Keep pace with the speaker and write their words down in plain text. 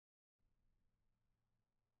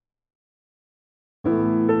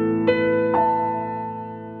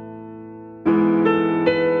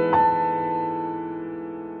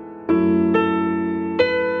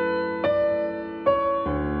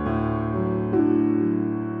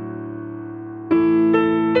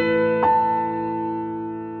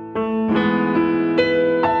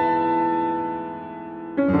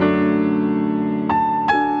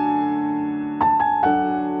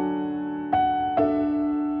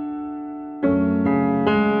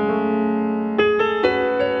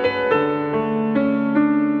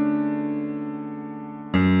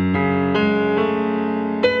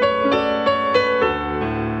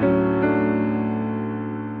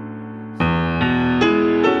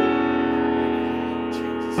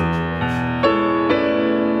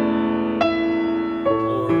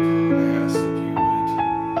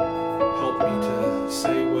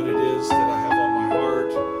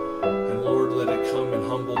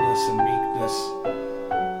gentleness and meekness.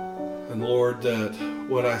 And Lord, that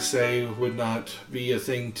what I say would not be a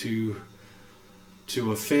thing to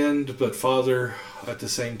offend, but Father, at the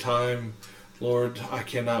same time, Lord, I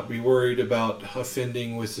cannot be worried about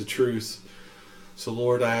offending with the truth. So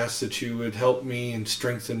Lord, I ask that you would help me and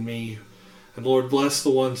strengthen me. And Lord, bless the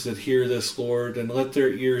ones that hear this, Lord, and let their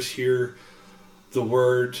ears hear the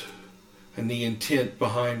word and the intent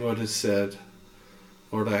behind what is said.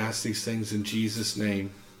 Lord, I ask these things in Jesus'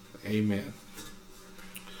 name. Amen.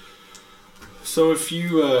 So if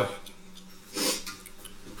you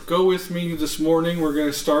go with me this morning, we're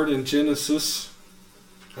going to start in Genesis,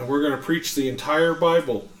 and we're going to preach the entire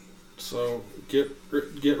Bible. So get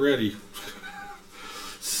ready.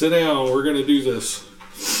 Sit down. We're going to do this.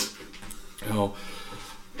 I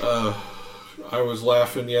was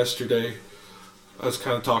laughing yesterday. I was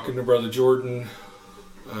kind of talking to Brother Jordan.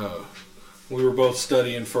 We were both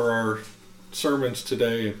studying for our sermons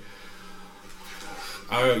today.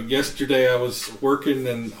 Yesterday I was working,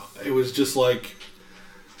 and it was just like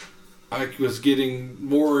I was getting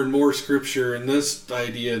more and more scripture and this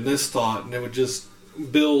idea and this thought, and it would just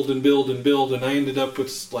build and build and build, and I ended up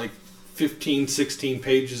with like 15, 16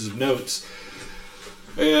 pages of notes.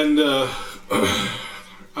 And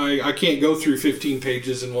I can't go through 15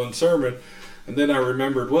 pages in one sermon. And then I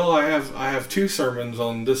remembered, well, I have two sermons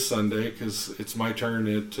on this Sunday because it's my turn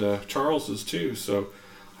at Charles's too, so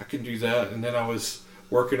I can do that. And then I was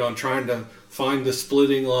working on trying to find the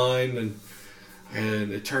splitting line,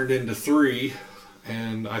 and it turned into 3.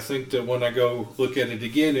 And I think that when I go look at it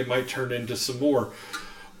again, it might turn into some more.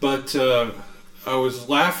 But I was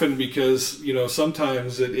laughing because,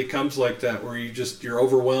 sometimes it comes like that where you're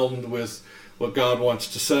overwhelmed with what God wants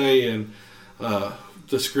to say, and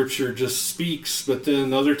the scripture just speaks. But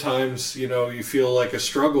then other times, you feel like a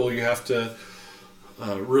struggle. You have to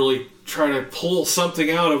really try to pull something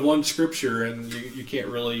out of one scripture, and you can't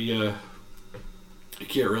really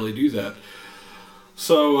do that.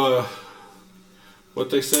 So what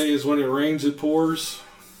they say is when it rains, it pours.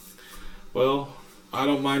 Well, I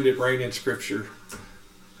don't mind it raining scripture.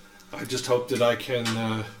 I just hope that I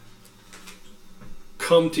can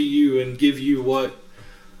come to you and give you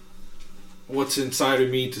what's inside of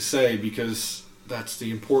me to say, because that's the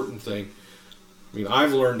important thing. I mean,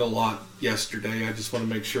 I've learned a lot yesterday. I just want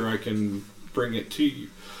to make sure I can bring it to you.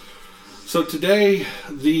 So today,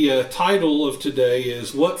 the title of today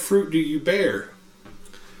is, What Fruit Do You Bear?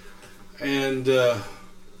 And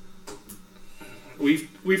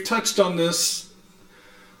we've touched on this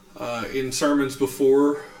in sermons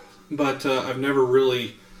before, but I've never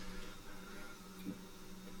really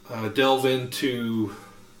delved into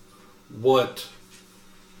what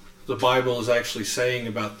the Bible is actually saying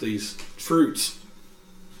about these fruits.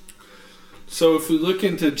 So if we look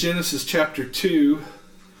into Genesis chapter 2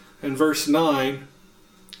 and verse 9,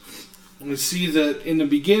 we see that in the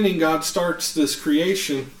beginning God starts this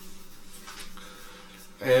creation.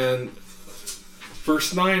 And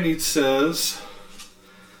verse 9 it says,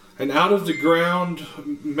 "And out of the ground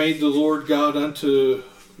made Lord God to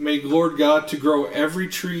grow every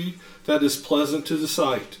tree that is pleasant to the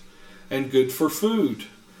sight, and good for food.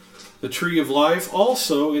 The tree of life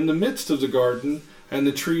also in the midst of the garden, and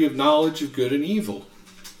the tree of knowledge of good and evil."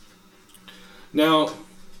 Now,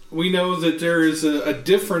 we know that there is a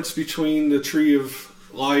difference between the tree of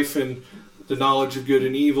life and the knowledge of good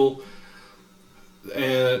and evil,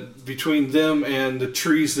 and between them and the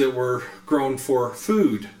trees that were grown for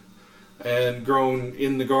food and grown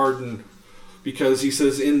in the garden, because he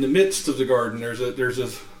says in the midst of the garden.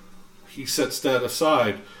 He sets that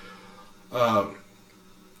aside.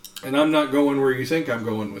 And I'm not going where you think I'm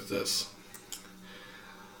going with this.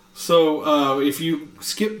 So if you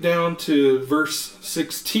skip down to verse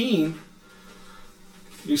 16,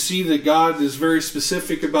 you see that God is very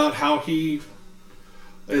specific about how he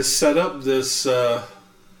has set up this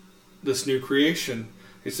new creation.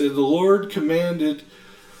 He said, "The Lord commanded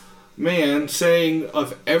man, saying,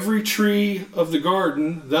 Of every tree of the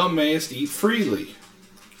garden thou mayest eat freely.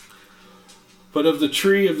 But of the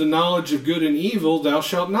tree of the knowledge of good and evil thou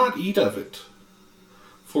shalt not eat of it.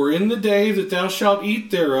 For in the day that thou shalt eat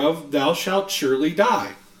thereof, thou shalt surely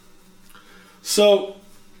die." So,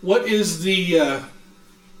 what's the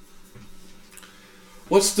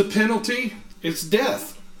penalty? It's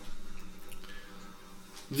death.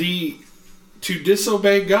 To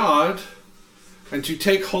disobey God and to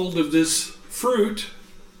take hold of this fruit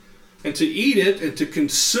and to eat it and to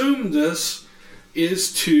consume this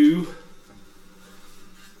is to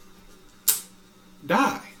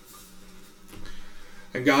die.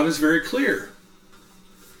 And God is very clear.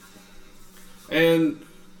 And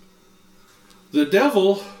The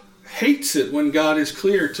devil hates it when God is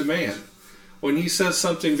clear to man. When he says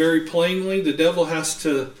something very plainly, the devil has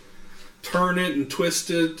to turn it and twist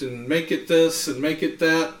it and make it this and make it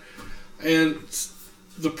that. And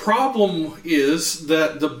the problem is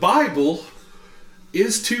that the Bible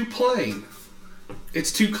is too plain.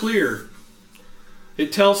 It's too clear.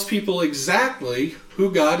 It tells people exactly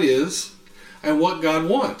who God is and what God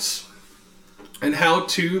wants and how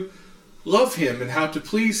to love Him and how to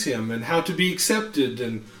please Him and how to be accepted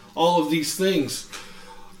and all of these things.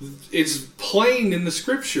 It's plain in the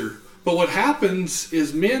Scripture. But what happens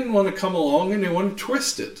is men want to come along and they want to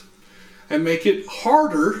twist it and make it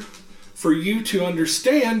harder for you to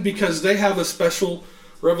understand because they have a special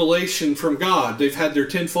revelation from God. They've had their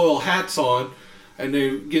tinfoil hats on and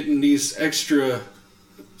they're getting these extra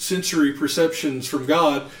sensory perceptions from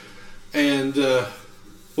God. And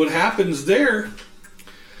what happens there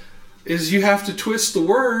is you have to twist the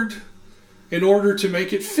word in order to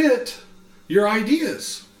make it fit your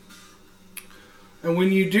ideas. And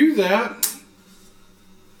when you do that,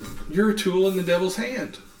 you're a tool in the devil's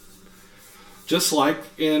hand. Just like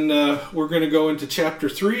we're going to go into chapter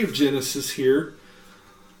 3 of Genesis here.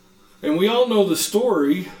 And we all know the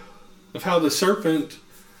story of how the serpent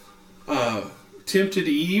tempted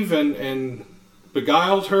Eve and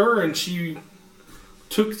beguiled her, and she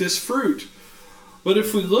took this fruit. But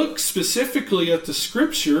if we look specifically at the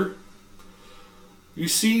Scripture, you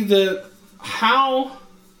see that how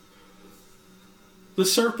the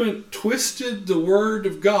serpent twisted the word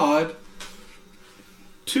of God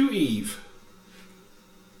to Eve.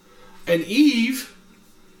 And Eve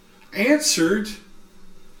answered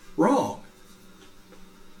wrong.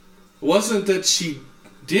 It wasn't that she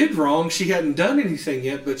did wrong, she hadn't done anything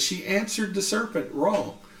yet, but she answered the serpent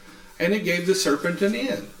wrong. And it gave the serpent an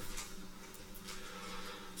end.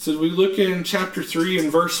 So we look in chapter 3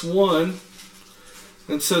 and verse 1,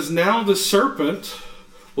 and it says, "Now the serpent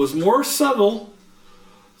was more subtle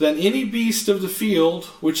than any beast of the field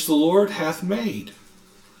which the Lord hath made.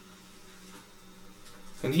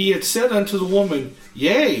 And he had said unto the woman,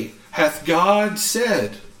 Yea, hath God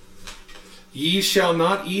said, Ye shall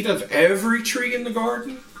not eat of every tree in the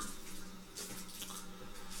garden?"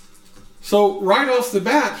 So right off the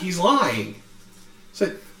bat, he's lying. He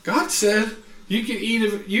said, God said you can eat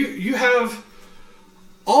of, you have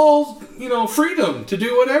all, freedom to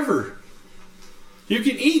do whatever. You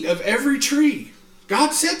can eat of every tree.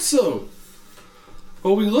 God said so.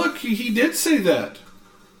 Well, we look, he did say that.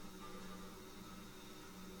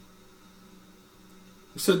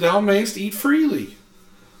 He said, Thou mayest eat freely.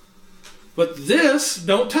 But this,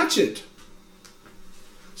 don't touch it.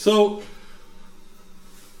 So,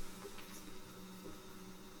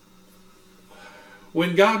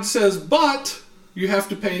 when God says, but, you have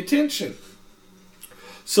to pay attention.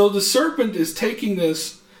 So the serpent is taking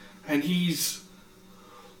this and he's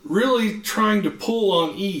really trying to pull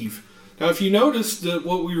on Eve. Now, if you notice that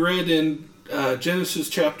what we read in Genesis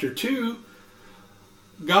chapter 2,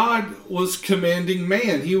 God was commanding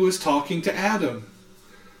man. He was talking to Adam.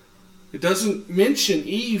 It doesn't mention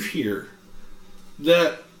Eve here.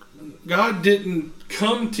 That God didn't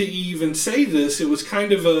come to Eve and say this. It was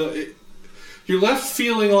kind of you're left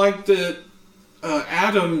feeling like that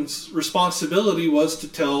Adam's responsibility was to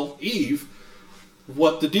tell Eve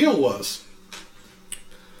what the deal was.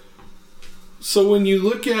 So when you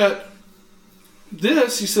look at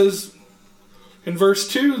this, he says in verse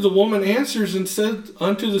 2, the woman answers and said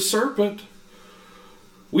unto the serpent,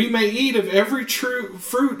 We may eat of every true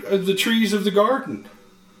fruit of the trees of the garden.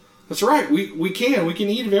 That's right, we can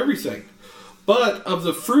eat of everything. But of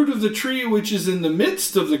the fruit of the tree which is in the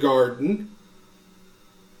midst of the garden,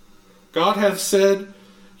 God hath said,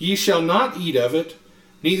 Ye shall not eat of it,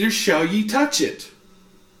 neither shall ye touch it.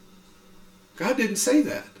 God didn't say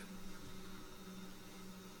that.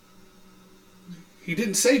 He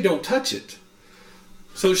didn't say don't touch it.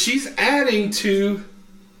 So she's adding to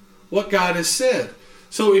what God has said.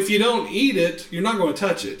 So if you don't eat it, you're not going to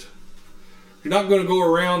touch it. You're not going to go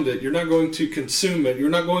around it. You're not going to consume it. You're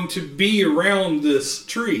not going to be around this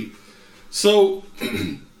tree. So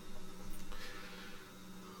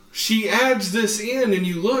she adds this in, and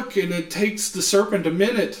you look, and it takes the serpent a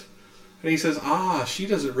minute. And he says, she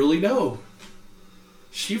doesn't really know.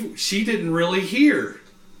 She didn't really hear.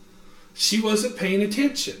 She wasn't paying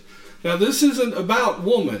attention. Now, this isn't about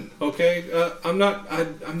woman, okay? I'm not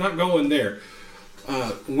going there.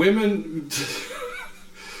 Women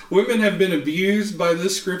have been abused by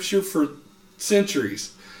this scripture for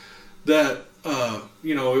centuries. That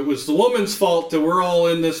it was the woman's fault that we're all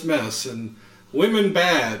in this mess, and women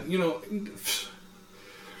bad.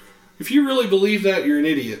 If you really believe that, you're an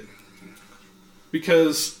idiot.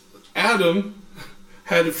 because Adam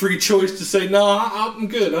had a free choice to say, "No, I'm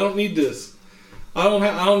good. I don't need this. I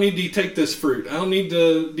don't need to take this fruit. I don't need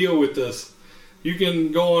to deal with this. You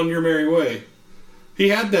can go on your merry way." He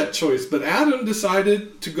had that choice, but Adam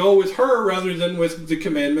decided to go with her rather than with the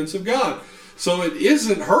commandments of God. So it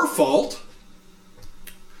isn't her fault.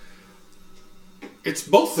 It's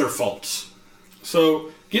both their faults.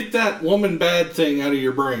 So get that woman bad thing out of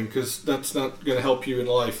your brain, because that's not going to help you in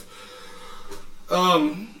life.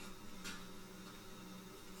 And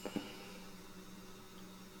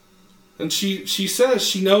she says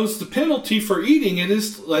she knows the penalty for eating it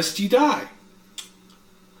is lest ye die.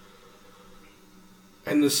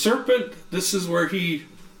 And the serpent, this is where he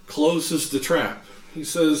closes the trap. He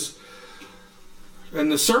says,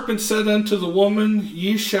 "And the serpent said unto the woman,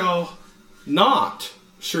 Ye shall not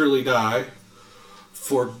surely die,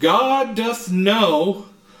 for God doth know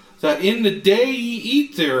that in the day ye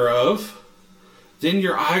eat thereof, then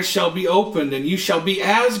your eyes shall be opened, and you shall be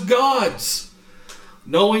as gods,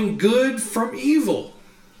 knowing good from evil."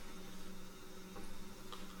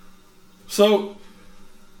 So,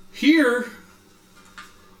 here,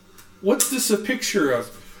 what's this a picture of?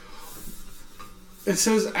 It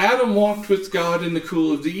says Adam walked with God in the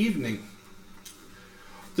cool of the evening.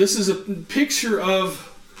 This is a picture of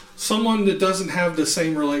someone that doesn't have the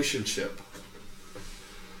same relationship.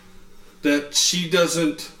 That she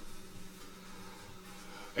doesn't,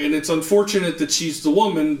 and it's unfortunate that she's the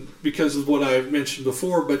woman because of what I mentioned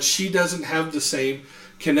before, but she doesn't have the same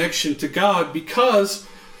connection to God because,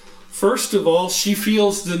 first of all, she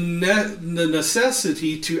feels the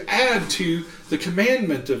necessity to add to the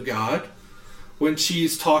commandment of God when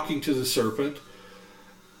she's talking to the serpent.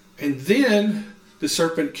 And then the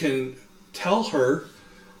serpent can tell her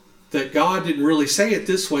that God didn't really say it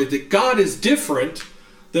this way, that God is different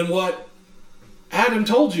than what Adam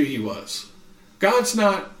told you he was. God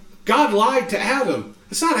lied to Adam.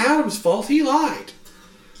 It's not Adam's fault, he lied.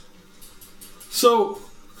 So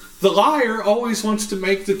the liar always wants to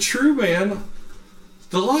make the true man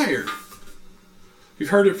the liar. You've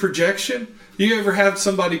heard of projection? You ever have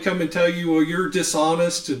somebody come and tell you, well, you're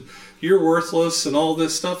dishonest and you're worthless and all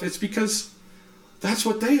this stuff? It's because that's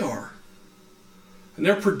what they are. And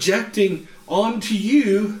they're projecting onto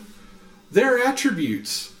you their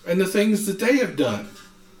attributes and the things that they have done.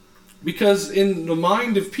 Because in the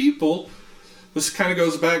mind of people, this kind of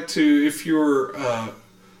goes back to if you're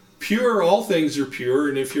pure, all things are pure,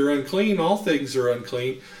 and if you're unclean, all things are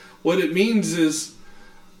unclean. What it means is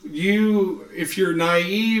if you're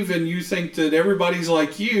naive and you think that everybody's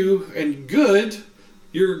like you and good,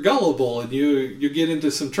 you're gullible and you get into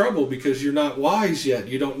some trouble because you're not wise yet.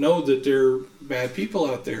 You don't know that there are bad people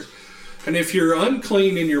out there. And if you're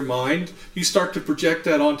unclean in your mind, you start to project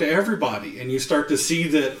that onto everybody, and you start to see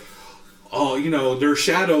that, oh, there are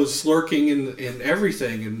shadows lurking in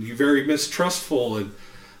everything, and you're very mistrustful,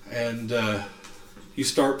 and you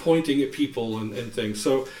start pointing at people and things.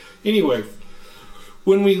 So anyway,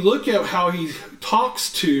 when we look at how he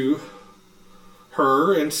talks to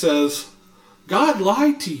her and says, God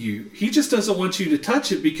lied to you. He just doesn't want you to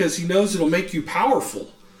touch it because he knows it'll make you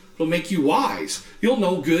powerful. It'll make you wise. You'll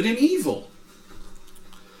know good and evil.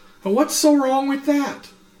 And what's so wrong with that?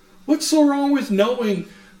 What's so wrong with knowing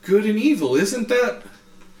good and evil? Isn't that,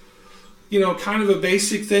 kind of a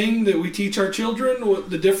basic thing that we teach our children?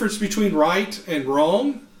 The difference between right and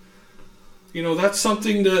wrong? That's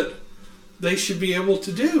something that they should be able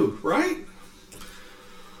to do, right?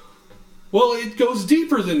 Well, it goes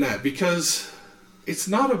deeper than that, because it's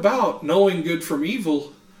not about knowing good from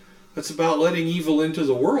evil. It's about letting evil into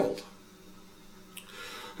the world.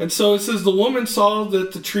 And so it says, the woman saw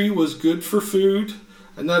that the tree was good for food,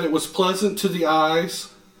 and that it was pleasant to the eyes,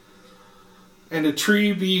 and a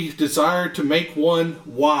tree be desired to make one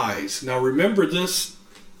wise. Now remember this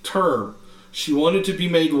term. She wanted to be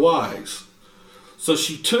made wise. So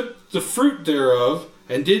she took the fruit thereof,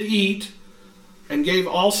 and did eat, and gave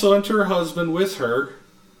also unto her husband with her,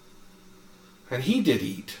 and he did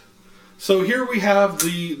eat. So here we have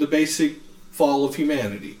the basic fall of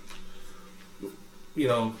humanity,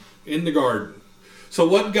 in the garden. So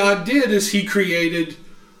what God did is he created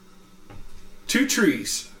two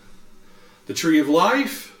trees, the tree of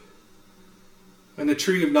life and the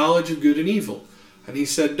tree of knowledge of good and evil. And he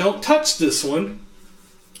said, don't touch this one,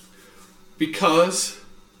 because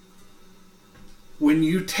when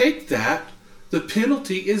you take that, the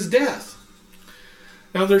penalty is death.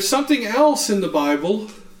 Now there's something else in the Bible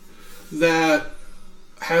that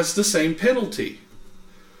has the same penalty.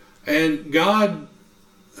 And God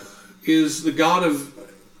is the God of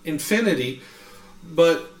infinity,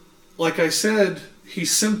 but like I said,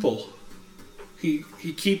 he's simple.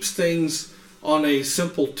 He keeps things on a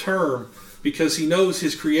simple term because he knows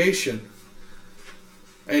his creation.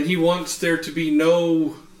 And he wants there to be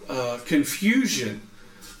no confusion.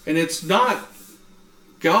 And it's not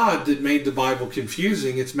God that made the Bible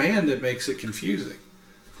confusing. It's man that makes it confusing.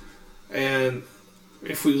 And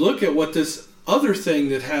if we look at what this other thing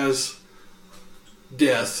that has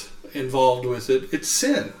death involved with it, it's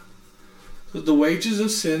sin. So the wages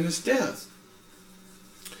of sin is death.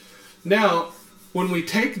 Now, when we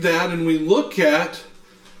take that and we look at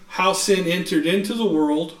how sin entered into the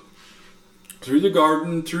world through the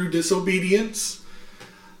garden, through disobedience,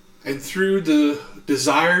 and through the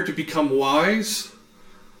desire to become wise,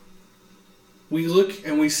 we look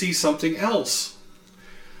and we see something else.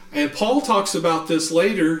 And Paul talks about this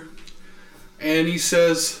later, and he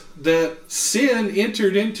says that sin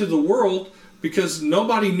entered into the world because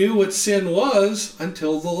nobody knew what sin was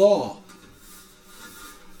until the law.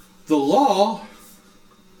 The law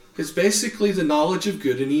is basically the knowledge of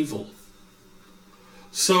good and evil.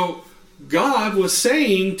 So God was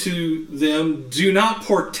saying to them, do not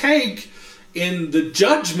partake in the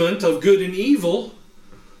judgment of good and evil,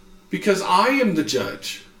 because I am the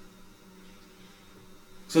judge.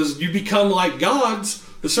 So as you become like gods,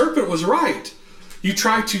 the serpent was right. You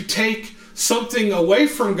try to take something away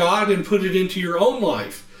from God and put it into your own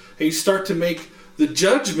life. And you start to make the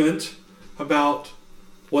judgment about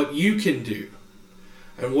what you can do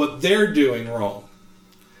and what they're doing wrong.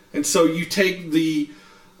 And so you take the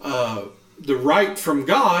right from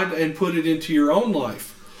God and put it into your own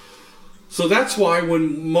life. So that's why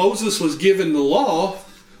when Moses was given the law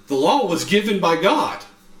was given by God.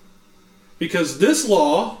 Because this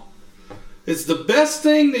law is the best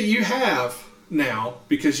thing that you have now,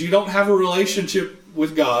 because you don't have a relationship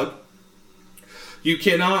with God. You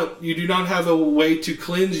do not have a way to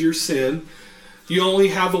cleanse your sin. You only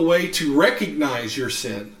have a way to recognize your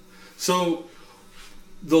sin. So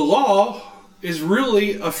the law is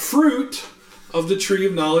really a fruit of the tree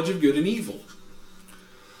of knowledge of good and evil.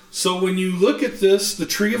 So when you look at this, the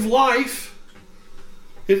tree of life,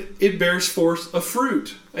 it bears forth a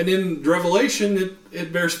fruit. And in Revelation,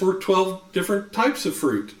 it bears forth 12 different types of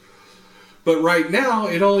fruit. But right now,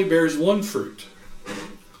 it only bears one fruit.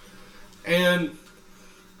 And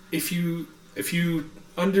if you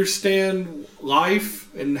understand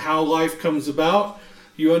life and how life comes about,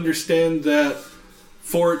 you understand that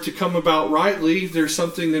for it to come about rightly, there's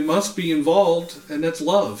something that must be involved, and that's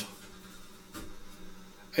love.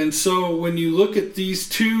 And so when you look at these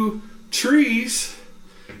two trees,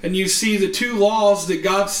 and you see the two laws that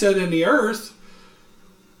God set in the earth,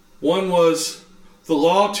 one was the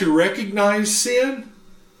law to recognize sin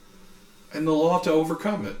and the law to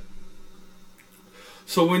overcome it.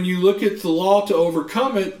 So when you look at the law to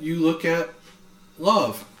overcome it, you look at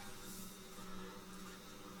love.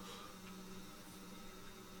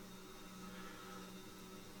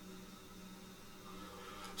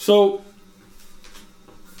 So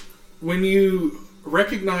when you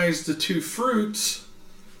recognize the two fruits,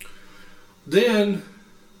 then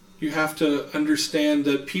you have to understand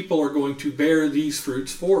that people are going to bear these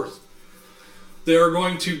fruits forth. They are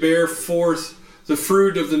going to bear forth the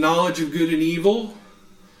fruit of the knowledge of good and evil,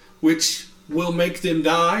 which will make them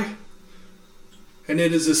die. And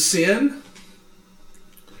it is a sin.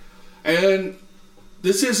 And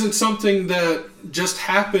this isn't something that just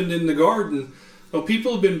happened in the garden. No,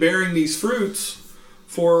 people have been bearing these fruits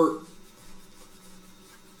for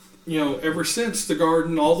ever since the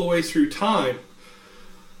garden, all the way through time.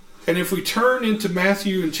 And if we turn into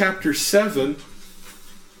Matthew in chapter 7,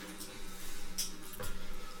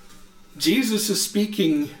 Jesus is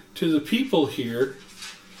speaking to the people here,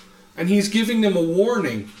 and he's giving them a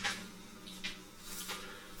warning.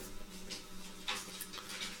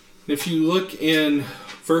 If you look in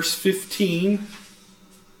verse 15,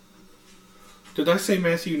 did I say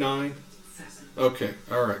Matthew 9? 7. Okay,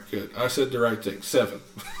 all right, good. I said the right thing, 7.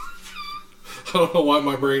 I don't know why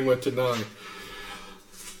my brain went to 9.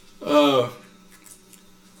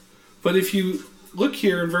 But if you look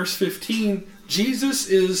here in verse 15, Jesus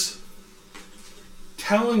is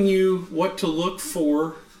telling you what to look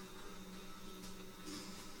for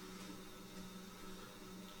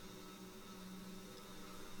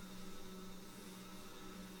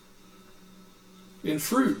in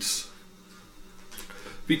fruits.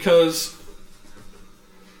 Because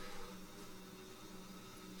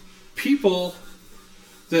people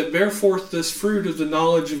that bear forth this fruit of the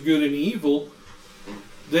knowledge of good and evil,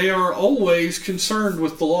 they are always concerned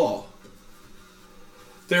with the law.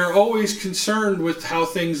 They're always concerned with how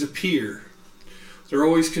things appear. They're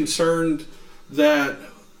always concerned that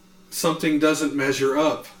something doesn't measure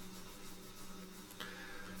up.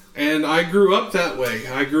 And I grew up that way.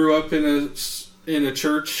 I grew up in a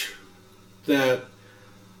church that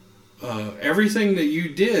everything that you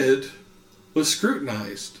did was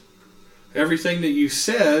scrutinized. Everything that you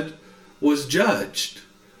said was judged.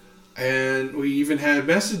 And we even had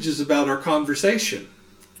messages about our conversation.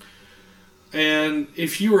 And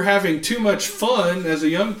if you were having too much fun as a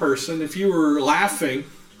young person, if you were laughing,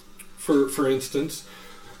 for instance,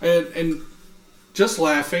 and just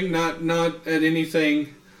laughing, not at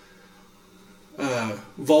anything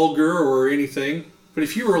vulgar or anything, but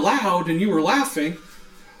if you were loud and you were laughing,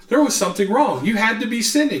 there was something wrong. You had to be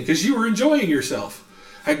sinning because you were enjoying yourself.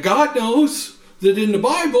 And God knows that in the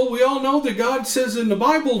Bible, we all know that God says in the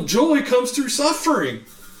Bible, joy comes through suffering,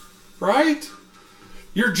 right?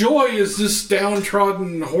 Your joy is this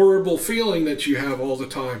downtrodden, horrible feeling that you have all the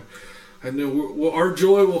time. And then our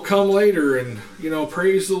joy will come later, and,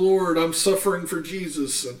 praise the Lord, I'm suffering for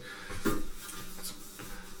Jesus. And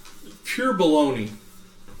pure baloney.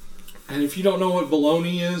 And if you don't know what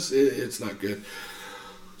baloney is, it's not good.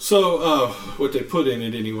 So, what they put in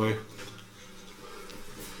it anyway.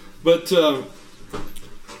 But,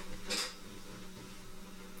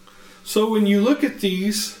 so when you look at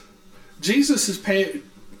these, Jesus is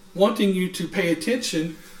wanting you to pay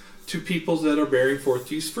attention to people that are bearing forth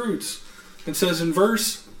these fruits. It says in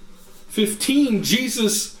verse 15,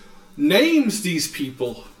 Jesus names these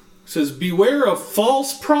people. It says, beware of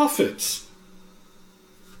false prophets.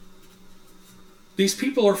 These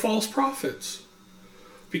people are false prophets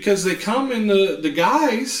because they come in the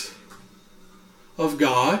guise of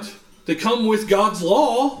God. They come with God's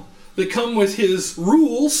law. They come with His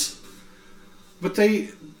rules. But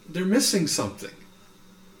they're missing something.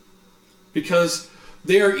 Because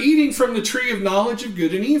they are eating from the tree of knowledge of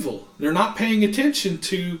good and evil. They're not paying attention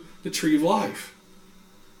to the tree of life.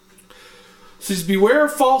 It says, beware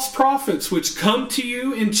of false prophets which come to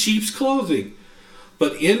you in sheep's clothing,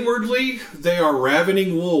 but inwardly they are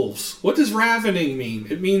ravening wolves. What does ravening mean?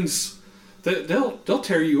 It means that they'll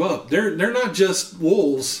tear you up. They're not just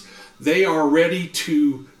wolves. They are ready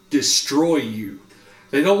to destroy you.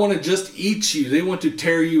 They don't want to just eat you. They want to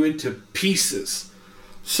tear you into pieces.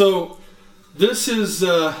 So this is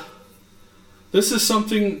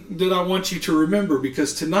something that I want you to remember,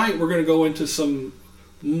 because tonight we're going to go into some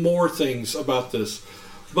more things about this.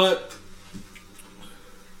 But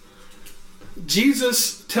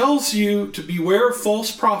Jesus tells you to beware of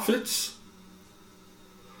false prophets,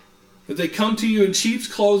 that they come to you in sheep's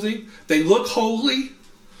clothing. They look holy.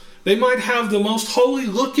 They might have the most holy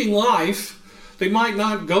looking life. They might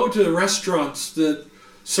not go to restaurants that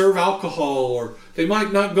serve alcohol, or they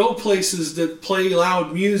might not go places that play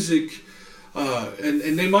loud music,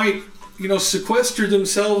 and they might, sequester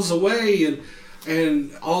themselves away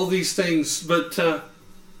and all these things. But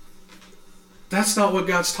that's not what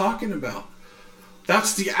God's talking about.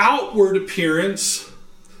 That's the outward appearance,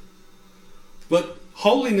 but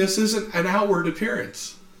holiness isn't an outward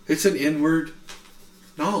appearance. It's an inward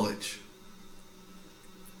knowledge.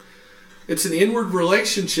 It's an inward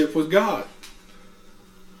relationship with God.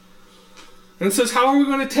 And it says, how are we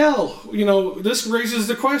going to tell? This raises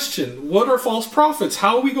the question, what are false prophets?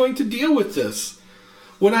 How are we going to deal with this?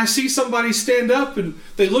 When I see somebody stand up and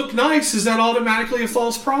they look nice, is that automatically a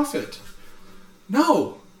false prophet?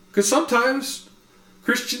 No, because sometimes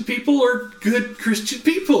Christian people are good Christian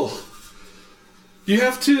people. You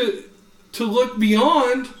have to look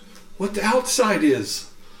beyond what the outside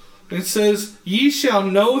is. And it says, ye shall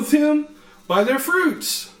know them by their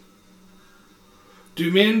fruits. Do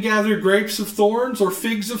men gather grapes of thorns or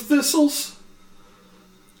figs of thistles?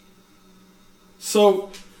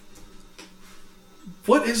 So,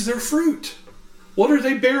 what is their fruit? What are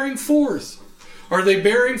they bearing forth? Are they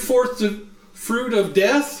bearing forth the fruit of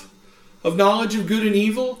death, of knowledge of good and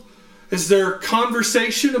evil? Is their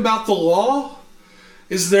conversation about the law?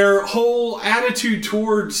 Is their whole attitude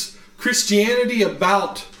towards Christianity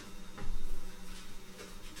about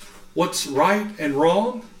what's right and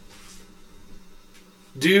wrong?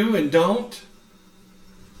 Do and don't?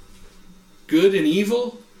 Good and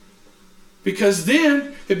evil? Because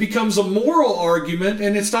then it becomes a moral argument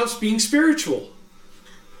and it stops being spiritual.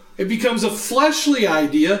 It becomes a fleshly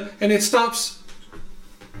idea and it stops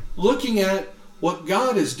looking at what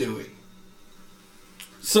God is doing.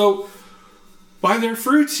 So, by their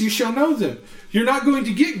fruits you shall know them. You're not going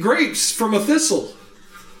to get grapes from a thistle.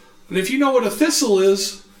 And if you know what a thistle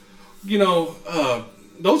is,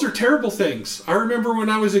 those are terrible things. I remember when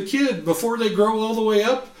I was a kid, before they grow all the way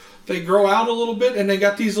up, they grow out a little bit and they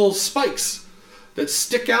got these little spikes that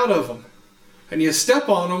stick out of them. And you step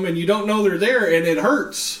on them and you don't know they're there and it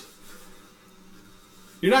hurts.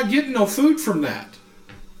 You're not getting no food from that.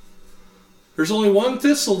 There's only one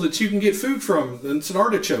thistle that you can get food from, and it's an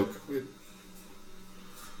artichoke.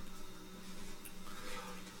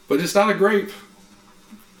 But it's not a grape. It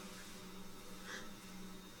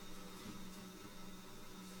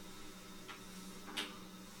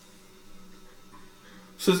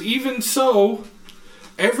says, even so,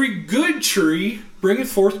 every good tree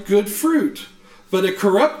bringeth forth good fruit, but a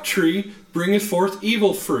corrupt tree bringeth forth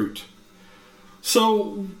evil fruit.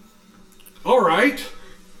 So, all right.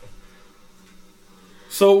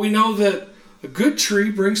 So we know that a good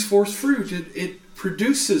tree brings forth fruit. It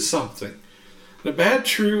produces something. And a bad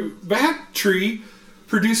tree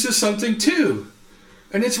produces something too.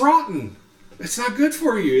 And it's rotten. It's not good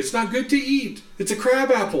for you. It's not good to eat. It's a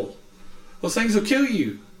crab apple. Those things will kill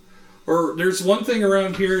you. Or there's one thing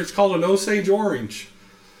around here, it's called an Osage orange.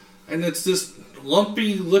 And it's this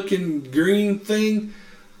lumpy looking green thing.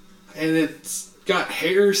 And it's got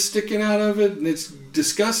hair sticking out of it. And it's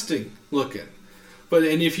disgusting looking.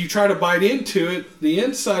 And if you try to bite into it, the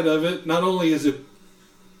inside of it, not only is it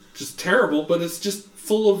just terrible, but it's just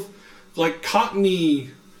full of like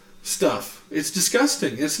cottony stuff. It's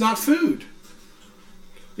disgusting. It's not food.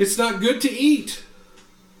 It's not good to eat.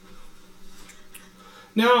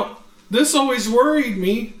 Now, this always worried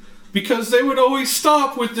me because they would always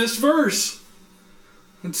stop with this verse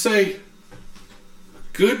and say,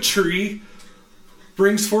 good tree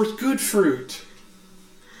brings forth good fruit.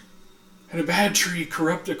 And a bad tree, a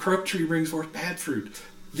corrupt tree brings forth bad fruit.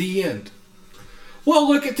 The end. Well,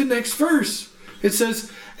 look at the next verse. It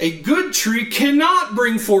says, a good tree cannot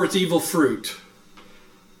bring forth evil fruit.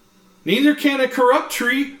 Neither can a corrupt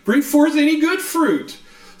tree bring forth any good fruit.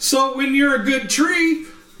 So when you're a good tree,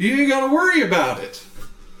 you ain't got to worry about it.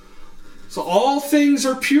 So all things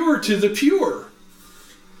are pure to the pure.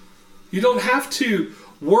 You don't have to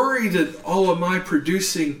worry that, am I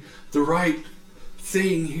producing the right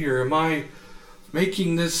thing here? Am I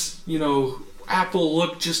making this, apple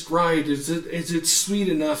look just right? Is it sweet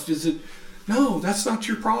enough? No, that's not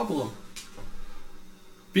your problem.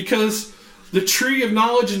 Because the tree of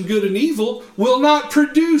knowledge and good and evil will not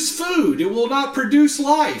produce food. It will not produce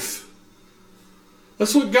life.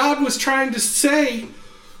 That's what God was trying to say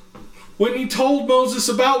when he told Moses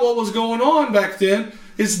about what was going on back then,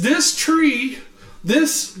 is this tree,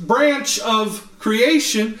 this branch of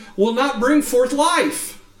creation will not bring forth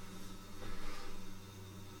life.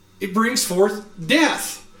 It brings forth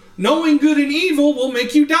death. Knowing good and evil will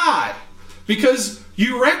make you die because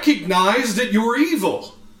you recognize that you're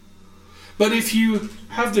evil. But if you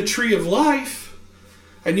have the tree of life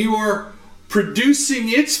and you are producing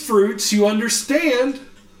its fruits, you understand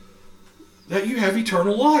that you have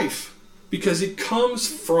eternal life because it comes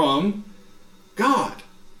from God.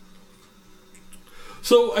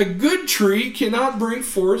 So a good tree cannot bring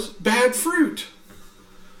forth bad fruit.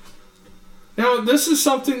 Now, this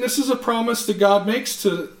is a promise that God makes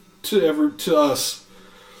to us.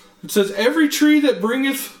 It says, every tree that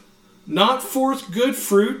bringeth not forth good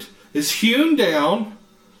fruit is hewn down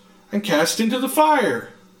and cast into the fire.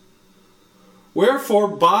 Wherefore,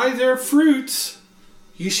 by their fruits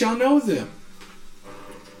ye shall know them.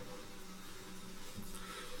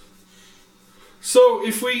 So,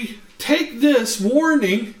 if we take this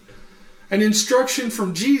warning and instruction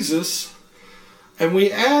from Jesus, and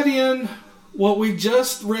we add in what we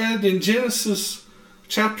just read in Genesis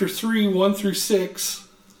chapter 3, 1 through 6.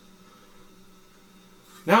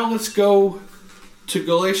 Now let's go to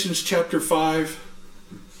Galatians chapter 5,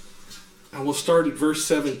 and we'll start at verse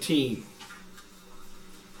 17.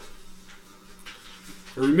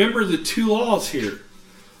 Remember the two laws here,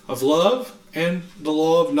 of love and the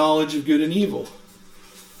law of knowledge of good and evil.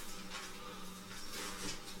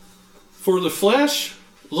 For the flesh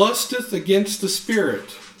lusteth against the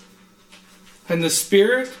spirit, and the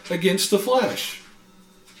spirit against the flesh.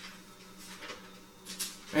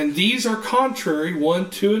 And these are contrary one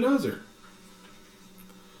to another,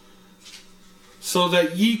 so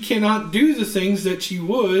that ye cannot do the things that ye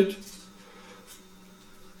would.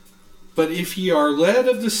 But if ye are led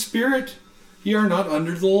of the Spirit, ye are not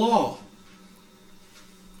under the law.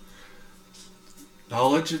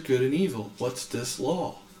 Knowledge of good and evil. What's this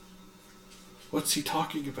law? What's he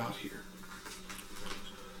talking about here?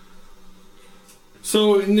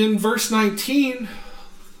 So, and then verse 19,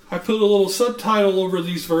 I put a little subtitle over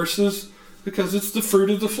these verses because it's the fruit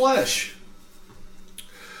of the flesh.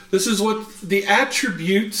 This is what the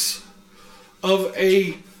attributes of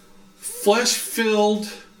a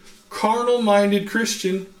flesh-filled, carnal-minded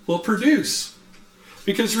Christian will produce.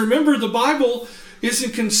 Because remember, the Bible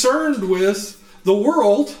isn't concerned with the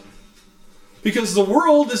world, because the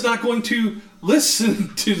world is not going to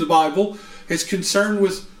listen to the Bible. It's concerned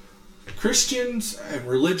with Christians and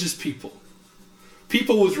religious people.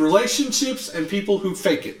 People with relationships and people who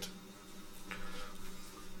fake it.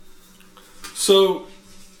 So,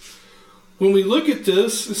 when we look at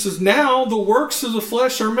this, it says, now the works of the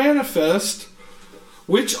flesh are manifest,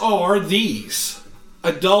 which are these: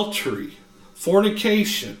 adultery,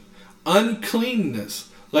 fornication,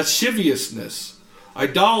 uncleanness, lasciviousness,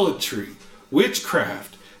 idolatry,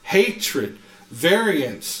 witchcraft, hatred,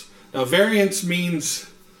 variance. Now, variance means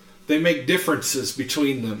they make differences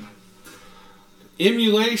between them.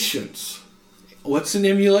 Emulations. What's an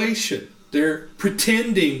emulation? They're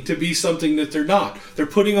pretending to be something that they're not. They're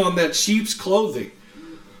putting on that sheep's clothing.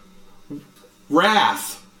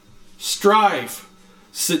 Wrath, strife,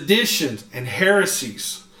 seditions, and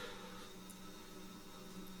heresies.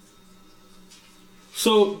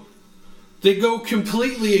 So they go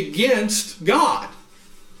completely against God.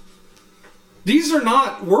 These are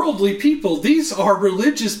not worldly people. These are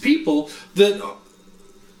religious people that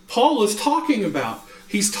Paul is talking about.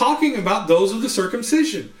 He's talking about those of the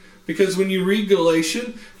circumcision. Because when you read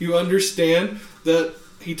Galatians, you understand that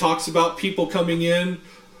he talks about people coming in,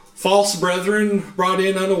 false brethren brought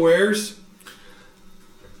in unawares,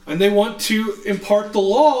 and they want to impart the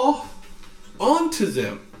law onto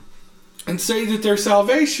them and say that their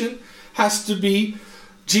salvation has to be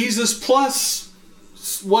Jesus plus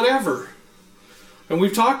whatever. And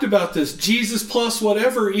we've talked about this. Jesus plus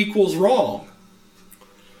whatever equals wrong.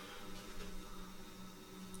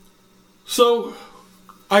 So,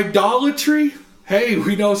 idolatry, hey,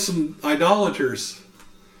 we know some idolaters.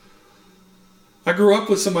 I grew up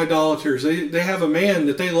with some idolaters. They have a man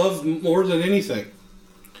that they love more than anything.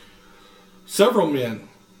 Several men.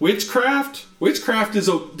 Witchcraft is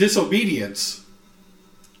disobedience.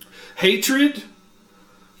 Hatred,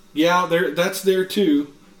 yeah, that's there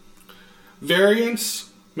too. Variance,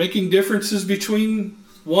 making differences between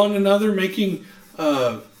one another, making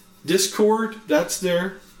discord, that's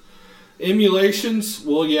there. Emulations,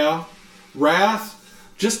 well, yeah. Wrath,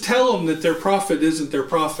 just tell them that their prophet isn't their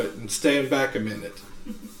prophet and stand back a minute.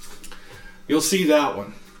 You'll see that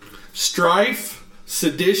one. Strife,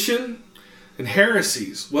 sedition, and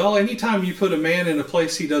heresies. Well, anytime you put a man in a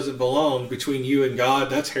place he doesn't belong between you and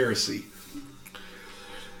God, that's heresy.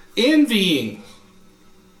 Envying.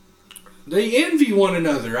 They envy one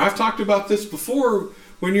another. I've talked about this before.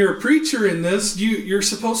 When you're a preacher in this, you're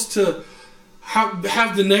supposed to have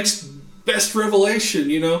the next best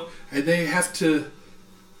revelation, and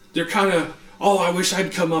they're kind of, oh, I wish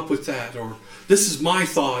I'd come up with that, or this is my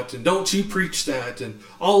thought, and don't you preach that, and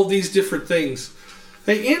all of these different things.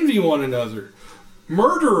 They envy one another.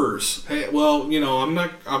 Murderers. Hey, well,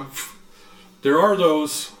 there are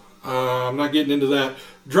those. I'm not getting into that.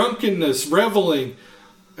 Drunkenness, reveling,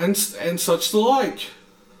 and such the like.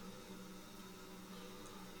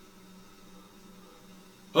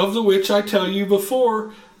 Of the which I tell you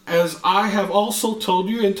before, as I have also told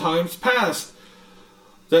you in times past,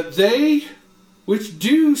 that they which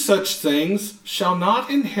do such things shall not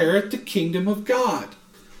inherit the kingdom of God.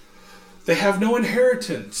 They have no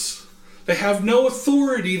inheritance. They have no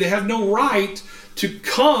authority. They have no right to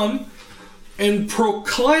come and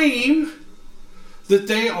proclaim that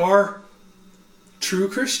they are true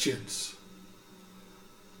Christians.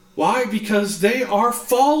 Why? Because they are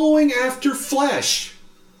following after flesh.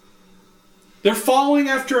 They're following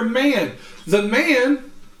after a man. The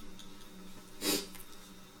man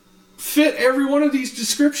fit every one of these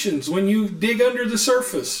descriptions when you dig under the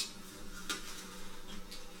surface.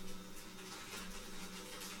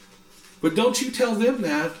 But don't you tell them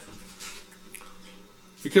that,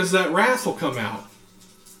 because that wrath will come out.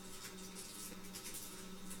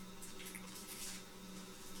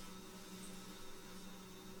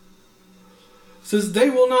 It says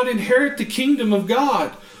they will not inherit the kingdom of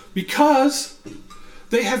God because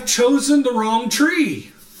they have chosen the wrong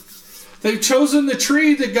tree. They've chosen the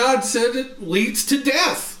tree that God said it leads to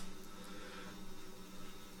death.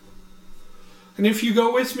 And if you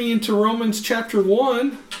go with me into Romans chapter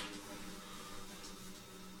 1,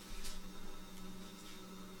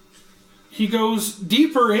 he goes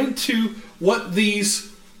deeper into what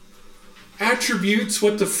these attributes,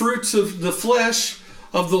 what the fruits of the flesh,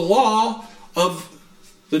 of the law, of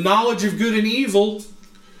the knowledge of good and evil,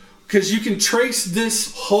 because you can trace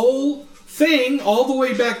this whole thing all the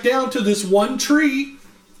way back down to this one tree.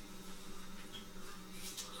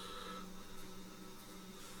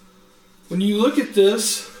 When you look at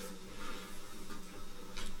this,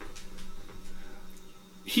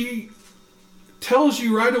 he tells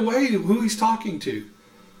you right away who he's talking to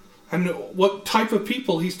and what type of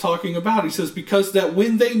people he's talking about. He says, because that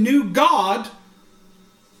when they knew God,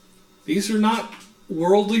 these are not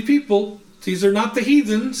worldly people. These are not the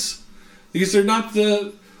heathens. These are not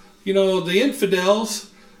the infidels.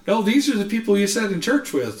 No, these are the people you sat in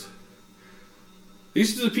church with.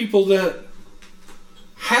 These are the people that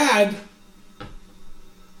had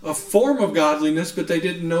a form of godliness, but they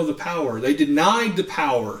didn't know the power. They denied the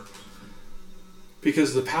power,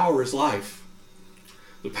 because the power is life.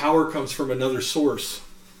 The power comes from another source.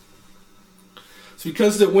 It's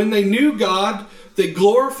because that when they knew God, they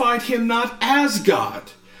glorified Him not as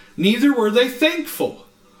God, neither were they thankful,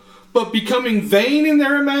 but becoming vain in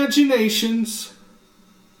their imaginations,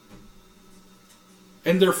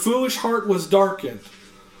 and their foolish heart was darkened.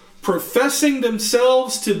 Professing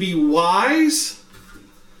themselves to be wise,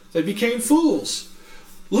 they became fools.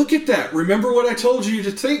 Look at that. Remember what I told you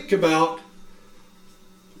to think about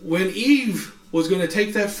when Eve was going to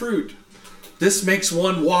take that fruit. This makes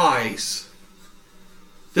one wise.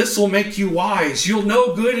 This will make you wise. You'll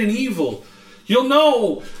know good and evil. You'll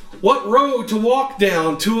know what road to walk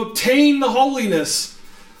down to obtain the holiness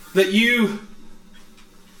that you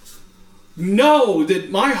know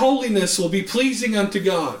that my holiness will be pleasing unto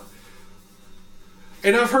God.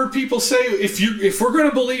 And I've heard people say, if we're going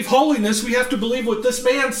to believe holiness, we have to believe what this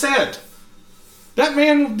man said. That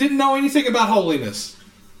man didn't know anything about holiness.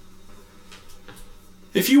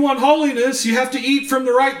 If you want holiness, you have to eat from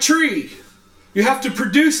the right tree. You have to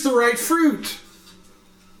produce the right fruit.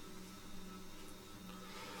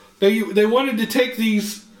 They wanted to take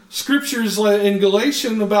these scriptures in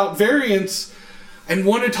Galatians about variance and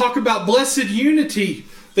want to talk about blessed unity.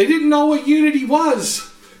 They didn't know what unity was.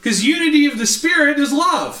 Because unity of the Spirit is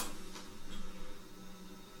love.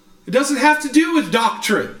 It doesn't have to do with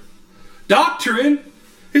doctrine. Doctrine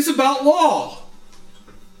is about law.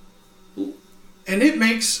 And it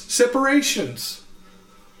makes separations.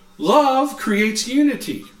 Love creates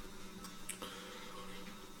unity.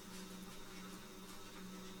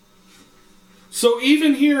 So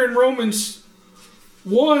even here in Romans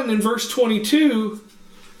 1 and verse 22,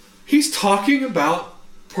 he's talking about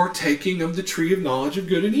partaking of the tree of knowledge of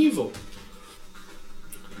good and evil.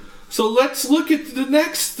 So let's look at the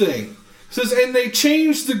next thing. It says, and they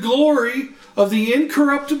changed the glory of the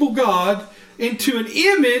incorruptible God into an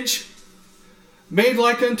image made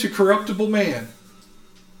like unto corruptible man.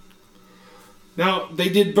 Now, they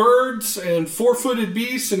did birds and four-footed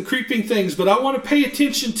beasts and creeping things, but I want to pay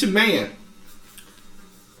attention to man.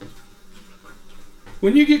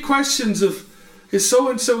 When you get questions of, is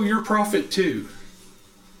so-and-so your prophet too?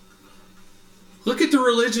 Look at the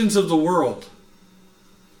religions of the world.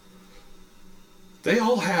 They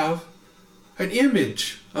all have an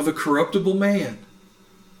image of a corruptible man.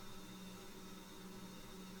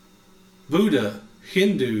 Buddha,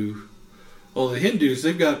 Hindu. Well, the Hindus,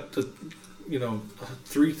 they've got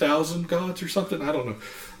 3,000 gods or something. I don't know.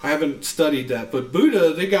 I haven't studied that. But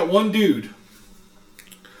Buddha, they got one dude.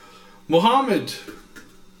 Muhammad,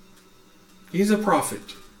 he's a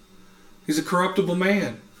prophet. He's a corruptible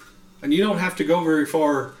man. And you don't have to go very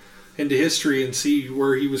far into history and see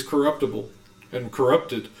where he was corruptible and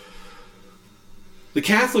corrupted. The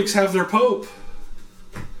Catholics have their Pope.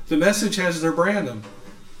 The Message has their Branham.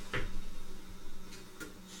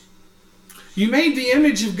 You made the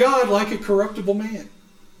image of God like a corruptible man.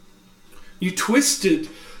 You twisted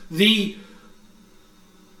the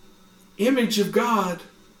image of God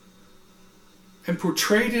and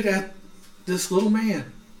portrayed it at this little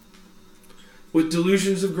man with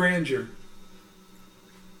delusions of grandeur.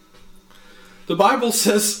 The Bible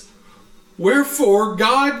says, wherefore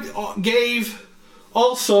God gave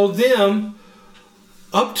also them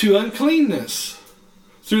up to uncleanness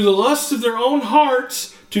through the lust of their own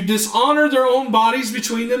hearts to dishonor their own bodies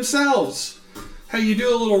between themselves. Hey, you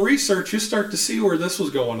do a little research, you start to see where this was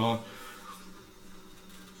going on.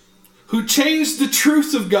 Who changed the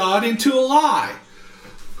truth of God into a lie.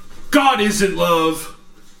 God isn't love.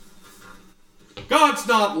 God's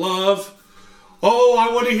not love. Oh,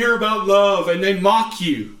 I want to hear about love. And they mock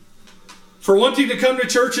you for wanting to come to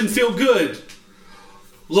church and feel good.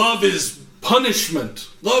 Love is punishment.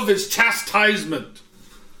 Love is chastisement.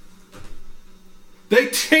 They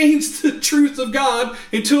changed the truth of God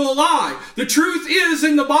into a lie. The truth is,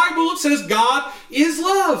 in the Bible, it says God is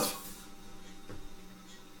love.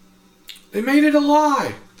 They made it a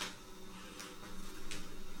lie.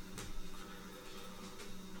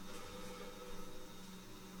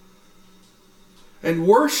 And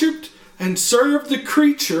worshipped and served the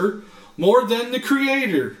creature more than the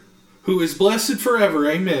Creator, who is blessed forever.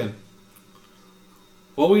 Amen.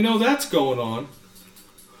 Well, we know that's going on.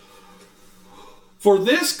 For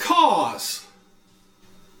this cause,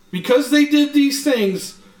 because they did these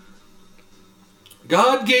things,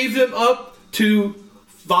 God gave them up to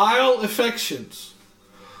vile affections.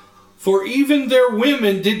 For even their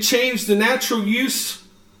women did change the natural use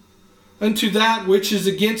unto that which is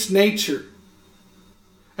against nature.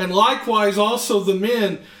 And likewise also the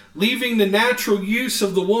men, leaving the natural use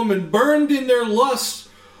of the woman, burned in their lusts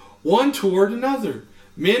one toward another.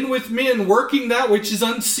 Men with men, working that which is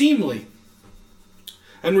unseemly,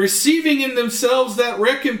 and receiving in themselves that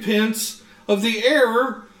recompense of the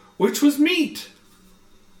error which was meet.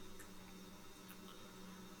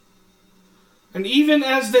 And even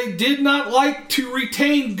as they did not like to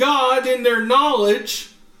retain God in their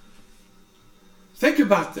knowledge, think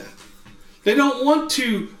about that. They don't want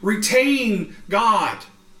to retain God.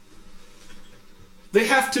 They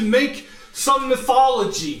have to make some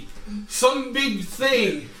mythology, some big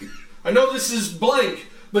thing. I know this is blank,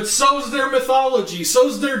 but so's their mythology,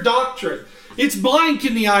 so's their doctrine. It's blank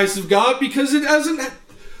in the eyes of God because it doesn't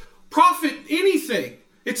profit anything.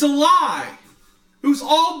 It's a lie. It was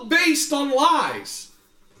all based on lies.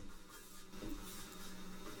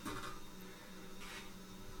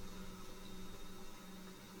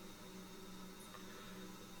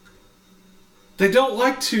 They don't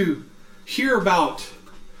like to hear about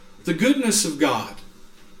the goodness of God.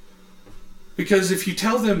 Because if you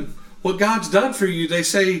tell them what God's done for you, they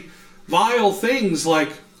say vile things like,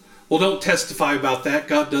 well, don't testify about that.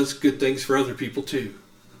 God does good things for other people too.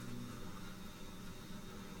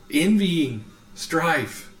 Envying,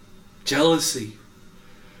 strife, jealousy.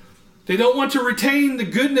 They don't want to retain the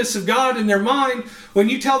goodness of God in their mind. When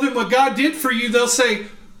you tell them what God did for you, they'll say,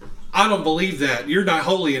 I don't believe that. You're not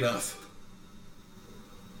holy enough.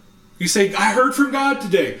 You say, I heard from God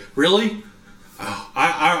today. Really? Oh,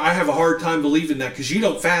 I have a hard time believing that because you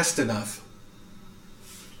don't fast enough.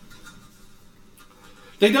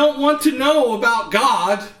 They don't want to know about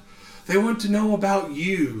God. They want to know about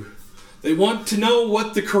you. They want to know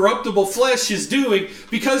what the corruptible flesh is doing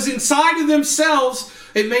because inside of themselves,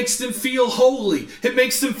 it makes them feel holy. It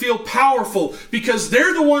makes them feel powerful because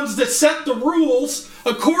they're the ones that set the rules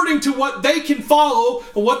according to what they can follow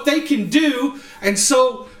and what they can do. And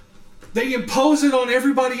so they impose it on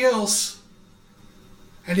everybody else.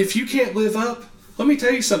 And if you can't live up, let me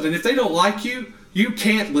tell you something. If they don't like you, you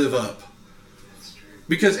can't live up.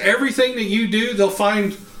 Because everything that you do, they'll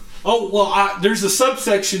find, oh, well, there's a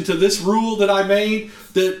subsection to this rule that I made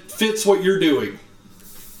that fits what you're doing.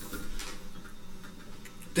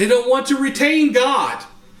 They don't want to retain God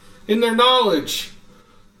in their knowledge.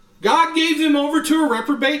 God gave them over to a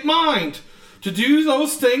reprobate mind to do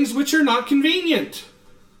those things which are not convenient.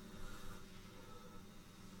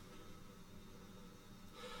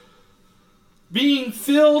 Being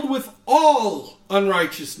filled with all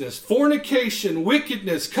unrighteousness, fornication,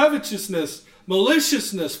 wickedness, covetousness,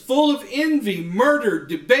 maliciousness, full of envy, murder,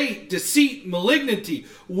 debate, deceit, malignity,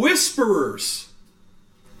 whisperers.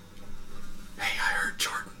 Hey, I heard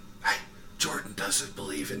Jordan doesn't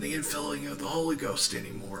believe in the infilling of the Holy Ghost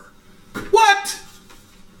anymore. What?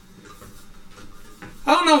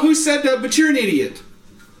 I don't know who said that, but you're an idiot.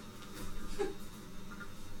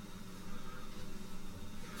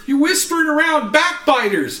 You're whispering around,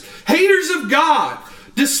 backbiters, haters of God,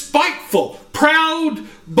 despiteful, proud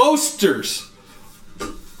boasters.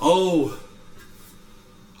 Oh,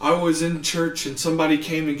 I was in church and somebody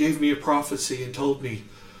came and gave me a prophecy and told me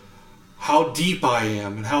how deep I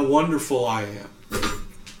am and how wonderful I am.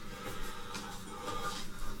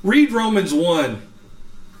 Read Romans 1.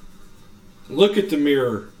 Look at the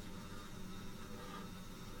mirror.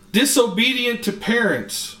 Disobedient to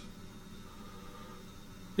parents.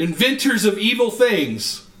 Inventors of evil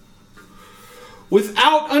things.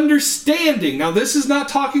 Without understanding. Now this is not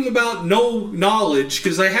talking about no knowledge,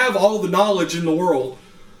 because they have all the knowledge in the world.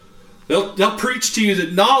 They'll preach to you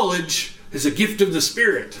that knowledge is a gift of the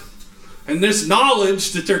Spirit. And this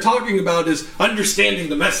knowledge that they're talking about is understanding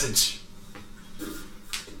the message.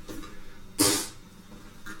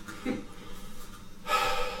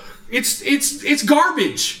 It's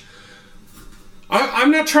garbage.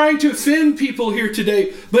 I'm not trying to offend people here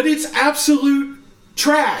today, but it's absolute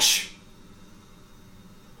trash.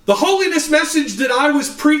 The holiness message that I was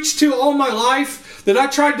preached to all my life, that I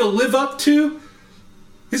tried to live up to,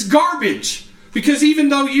 is garbage. Because even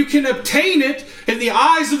though you can obtain it in the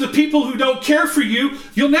eyes of the people who don't care for you,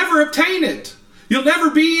 you'll never obtain it. You'll never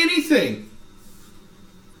be anything.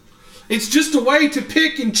 It's just a way to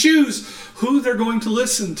pick and choose who they're going to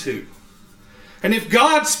listen to. And if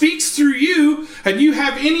God speaks through you and you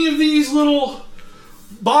have any of these little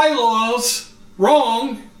bylaws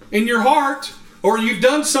wrong in your heart, or you've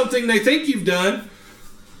done something they think you've done,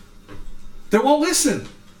 they won't listen.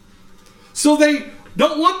 So they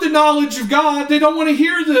don't want the knowledge of God. They don't want to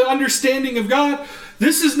hear the understanding of God.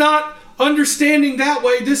 This is not understanding that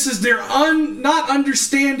way. This is their not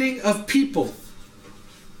understanding of people.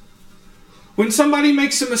 When somebody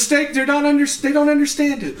makes a mistake, they don't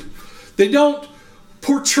understand it. They don't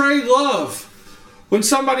portray love. When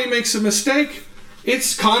somebody makes a mistake,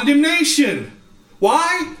 it's condemnation.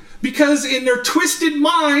 Why? Because in their twisted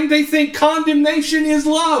mind, they think condemnation is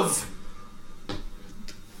love.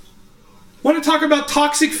 Want to talk about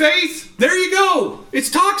toxic faith? There you go. It's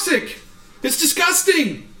toxic. It's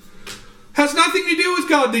disgusting. Has nothing to do with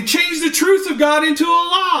God. They changed the truth of God into a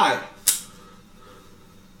lie.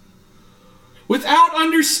 Without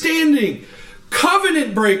understanding.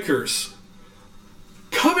 Covenant breakers.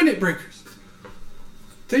 Covenant breakers.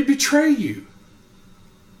 They betray you.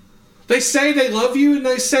 They say they love you and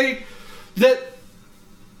they say that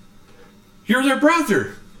you're their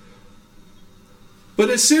brother. But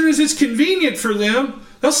as soon as it's convenient for them,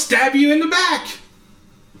 they'll stab you in the back.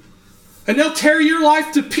 And they'll tear your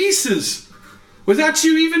life to pieces without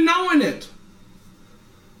you even knowing it.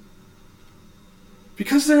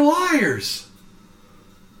 Because they're liars.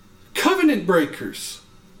 Covenant breakers.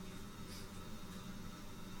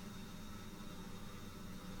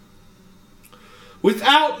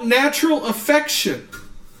 Without natural affection.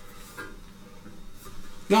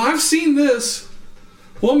 Now I've seen this.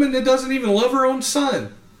 Woman that doesn't even love her own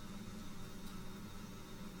son.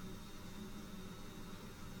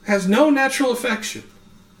 Has no natural affection.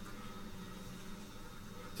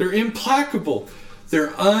 They're implacable.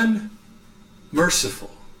 They're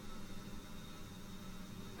unmerciful.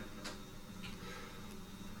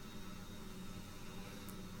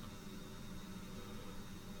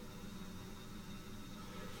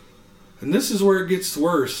 And this is where it gets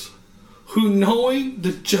worse. Who, knowing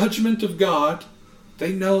the judgment of God,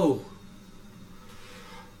 they know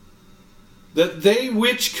that they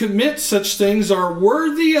which commit such things are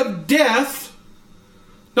worthy of death,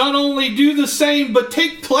 not only do the same, but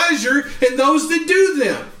take pleasure in those that do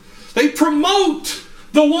them. They promote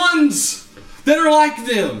the ones that are like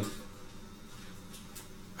them.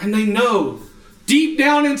 And they know, deep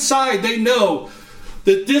down inside, they know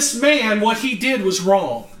that this man, what he did was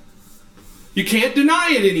wrong. You can't deny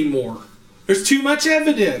it anymore. There's too much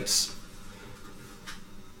evidence.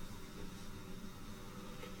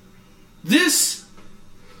 This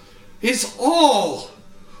is all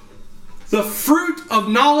the fruit of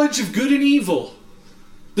knowledge of good and evil.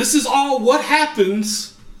 This is all what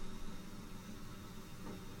happens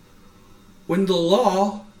when the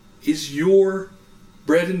law is your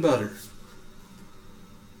bread and butter.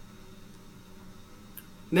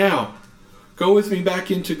 Now, go with me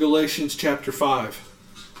back into Galatians chapter 5.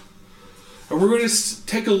 And we're going to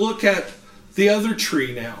take a look at the other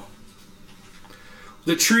tree now.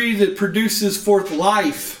 The tree that produces forth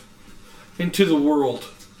life into the world.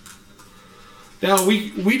 Now,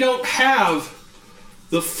 we don't have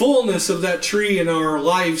the fullness of that tree in our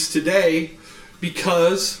lives today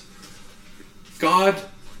because God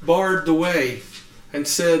barred the way and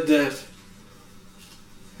said that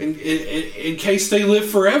in case they live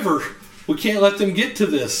forever, we can't let them get to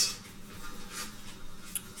this.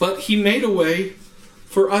 But He made a way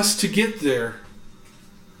for us to get there.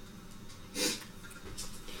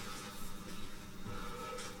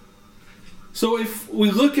 So if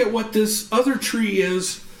we look at what this other tree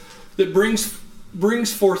is that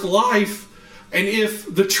brings forth life, and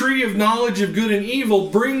if the tree of knowledge of good and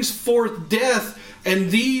evil brings forth death,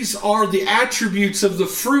 and these are the attributes of the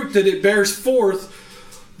fruit that it bears forth,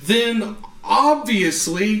 then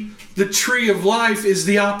obviously the tree of life is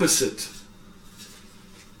the opposite.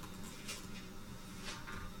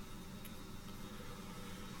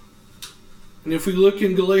 And if we look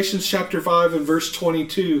in Galatians chapter 5 and verse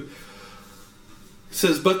 22, it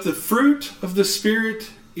says, "But the fruit of the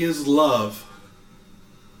Spirit is love,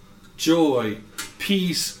 joy,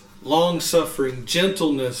 peace, long-suffering,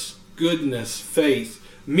 gentleness, goodness, faith,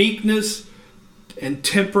 meekness, and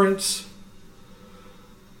temperance.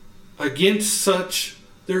 Against such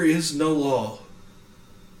there is no law."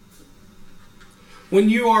 When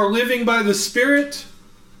you are living by the Spirit,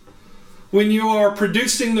 when you are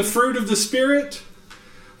producing the fruit of the Spirit,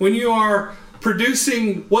 when you are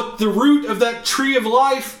producing what the root of that tree of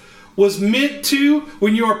life was meant to,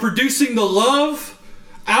 when you are producing the love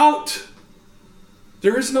out,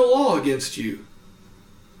 there is no law against you.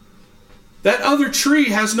 That other tree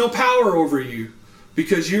has no power over you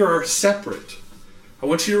because you are separate. I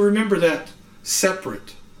want you to remember that.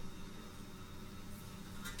 Separate.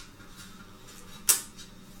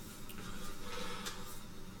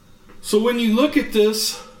 So when you look at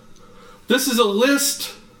this is a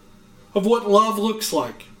list of what love looks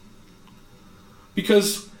like.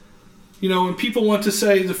 Because when people want to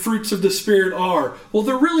say the fruits of the Spirit are, well,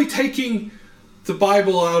 they're really taking the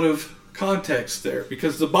Bible out of context there,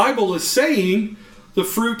 because the Bible is saying the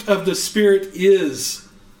fruit of the Spirit is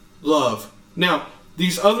love. Now,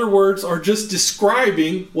 these other words are just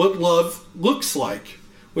describing what love looks like.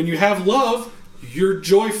 When you have love, you're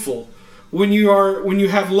joyful. When you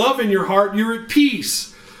have love in your heart, you're at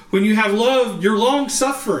peace. When you have love, you're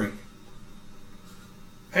long-suffering.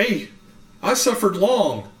 Hey, I suffered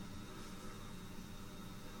long.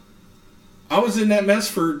 I was in that mess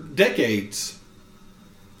for decades.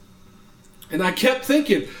 And I kept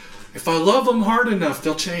thinking, if I love them hard enough,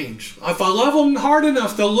 they'll change. If I love them hard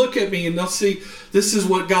enough, they'll look at me and they'll see this is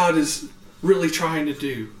what God is really trying to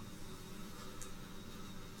do.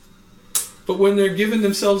 But when they're giving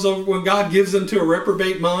themselves over, when God gives them to a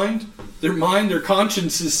reprobate mind, their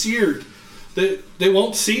conscience is seared. They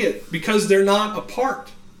won't see it because they're not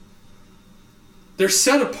apart. They're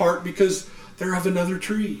set apart because they're of another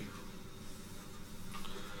tree.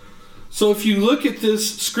 So if you look at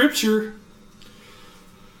this scripture,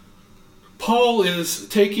 Paul is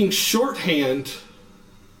taking shorthand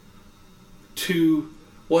to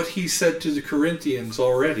what he said to the Corinthians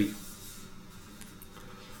already.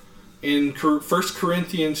 In 1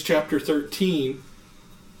 Corinthians chapter 13,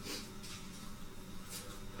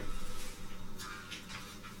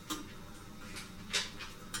 it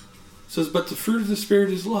says, but the fruit of the Spirit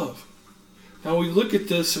is love. Now we look at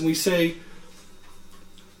this and we say,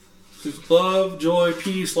 love, joy,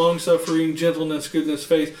 peace, long-suffering, gentleness, goodness,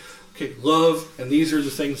 faith. Okay, love, and these are the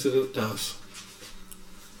things that it does.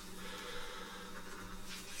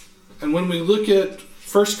 And when we look at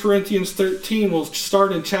 1 Corinthians 13, we'll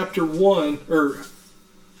start in chapter 1, or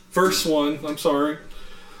verse 1, It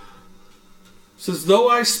says, though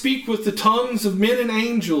I speak with the tongues of men and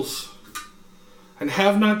angels, and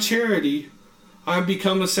have not charity, I am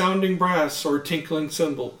become a sounding brass or a tinkling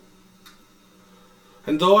cymbal.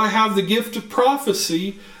 And though I have the gift of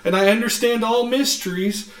prophecy, and I understand all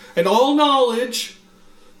mysteries, and all knowledge,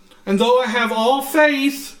 and though I have all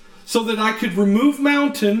faith, so that I could remove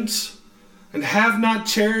mountains, and have not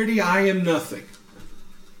charity, I am nothing.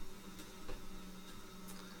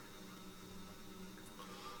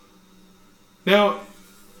 Now,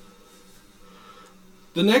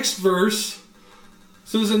 the next verse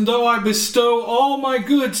says, and though I bestow all my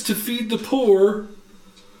goods to feed the poor.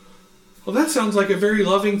 Well, that sounds like a very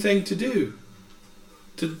loving thing to do.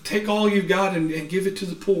 To take all you've got and give it to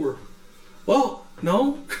the poor. Well,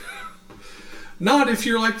 no. Not if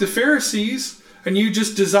you're like the Pharisees and you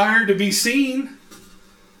just desire to be seen.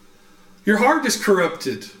 Your heart is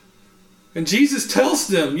corrupted. And Jesus tells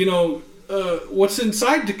them, what's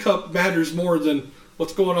inside the cup matters more than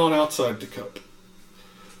what's going on outside the cup.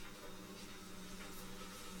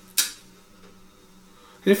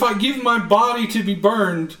 And if I give my body to be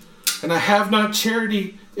burned, and I have not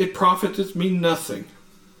charity, it profiteth me nothing.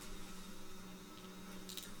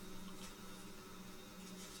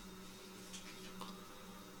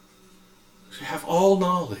 You have all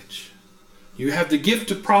knowledge. You have the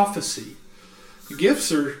gift of prophecy. The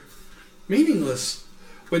gifts are meaningless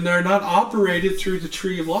when they're not operated through the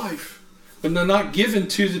tree of life. When they're not given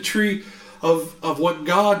to the tree of what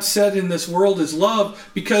God said in this world is love,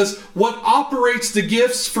 because what operates the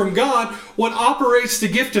gifts from God, what operates the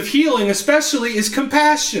gift of healing especially, is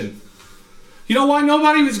compassion. You know why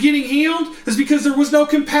nobody was getting healed? It's because there was no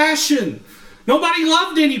compassion. Nobody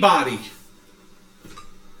loved anybody.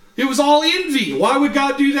 It was all envy. Why would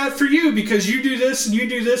God do that for you? Because you do this and you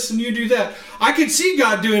do this and you do that. I could see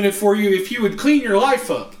God doing it for you if you would clean your life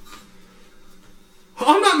up.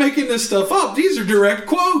 I'm not making this stuff up. These are direct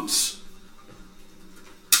quotes.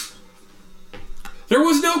 There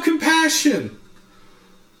was no compassion.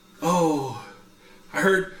 Oh, I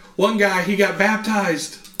heard one guy, he got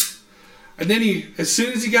baptized. And then as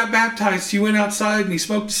soon as he got baptized, he went outside and he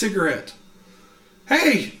smoked a cigarette.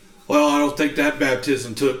 Hey, well, I don't think that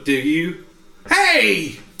baptism took, do you?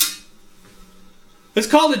 Hey! It's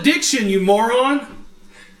called addiction, you moron.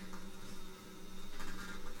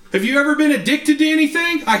 Have you ever been addicted to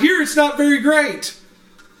anything? I hear it's not very great.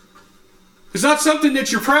 It's not something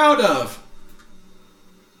that you're proud of.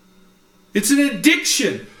 It's an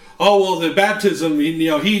addiction. Oh, well, the baptism,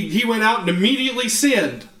 he went out and immediately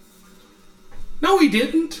sinned. No, he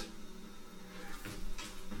didn't.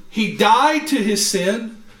 He died to his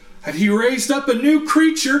sin, and he raised up a new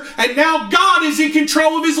creature, and now God is in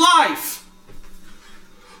control of his life.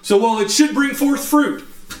 So, well, it should bring forth fruit.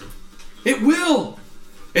 It will,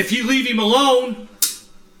 if you leave him alone.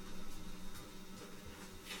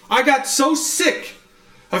 I got so sick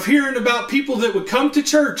of hearing about people that would come to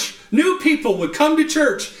church. New people would come to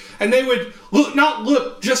church and they would not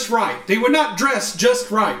look just right. They would not dress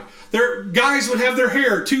just right. Their guys would have their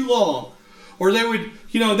hair too long, or they would,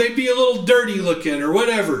 they'd be a little dirty looking or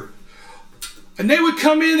whatever. And they would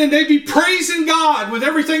come in and they'd be praising God with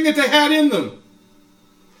everything that they had in them.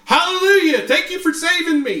 Hallelujah! Thank you for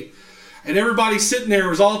saving me. And everybody sitting there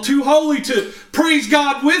was all too holy to praise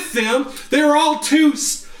God with them. They were all too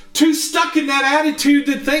stuck in that attitude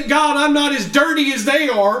that, thank God I'm not as dirty as they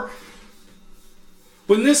are.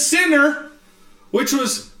 When this sinner, which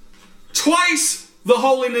was twice the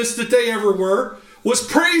holiness that they ever were, was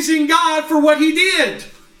praising God for what he did.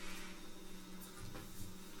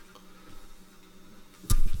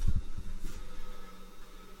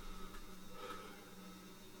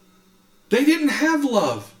 They didn't have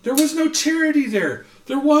love. There was no charity there.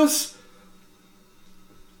 There was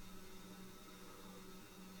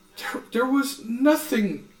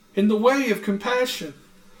nothing in the way of compassion.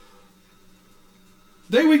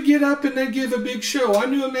 They would get up and they'd give a big show. I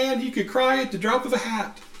knew a man, he could cry at the drop of a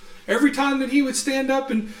hat. Every time that he would stand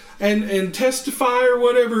up and testify or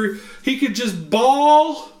whatever, he could just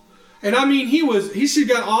bawl. And I mean, he should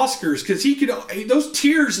have got Oscars because those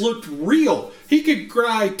tears looked real. He could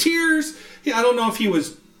cry tears. I don't know if he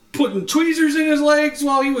was putting tweezers in his legs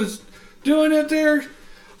while he was doing it there.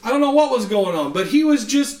 I don't know what was going on, but he was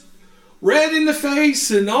just red in the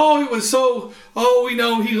face, and we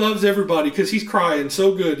know he loves everybody because he's crying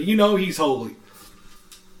so good. He's holy.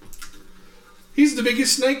 He's the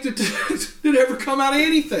biggest snake that ever come out of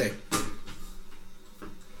anything.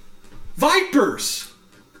 Vipers.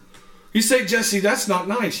 You say, Jesse, that's not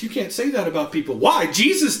nice. You can't say that about people. Why?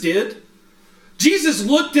 Jesus did. Jesus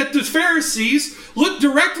looked at the Pharisees, looked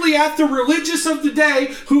directly at the religious of the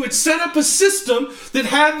day who had set up a system that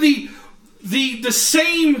had the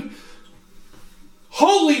same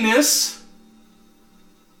holiness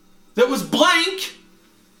that was blank.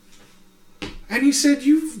 And he said,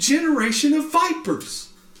 you generation of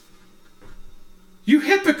vipers. You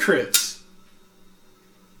hypocrites.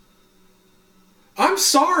 I'm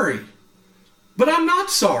sorry, but I'm not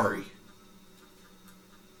sorry.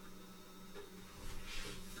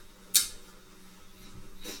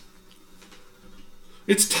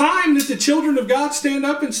 It's time that the children of God stand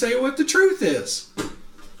up and say what the truth is.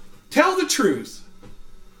 Tell the truth.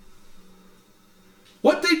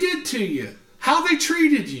 What they did to you. How they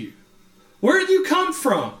treated you. Where did you come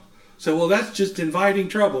from? So, well, that's just inviting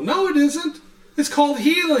trouble. No, it isn't. It's called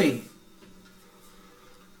healing.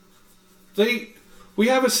 We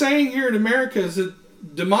have a saying here in America is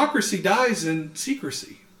that democracy dies in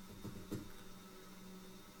secrecy.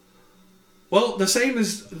 Well, the same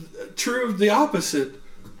is true of the opposite.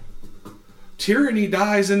 Tyranny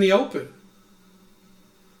dies in the open.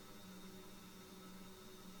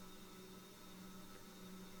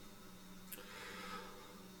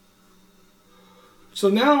 So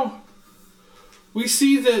now we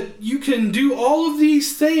see that you can do all of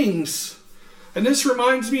these things. And this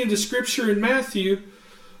reminds me of the scripture in Matthew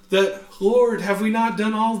that, Lord, have we not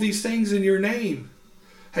done all these things in your name?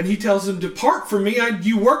 And he tells them, depart from me,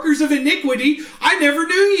 you workers of iniquity, I never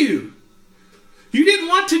knew you. You didn't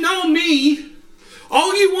want to know me.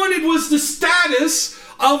 All you wanted was the status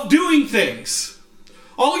of doing things.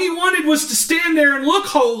 All you wanted was to stand there and look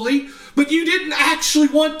holy, but you didn't actually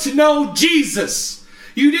want to know Jesus.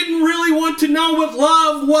 You didn't really want to know what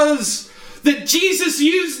love was. That Jesus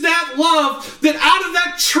used that love, that out of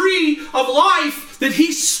that tree of life, that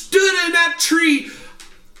he stood in that tree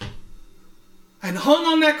and hung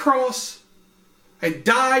on that cross and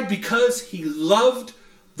died because he loved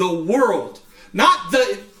the world, not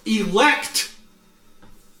the elect.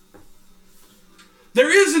 There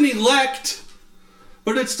is an elect,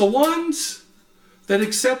 but it's the ones that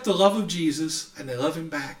accept the love of Jesus and they love him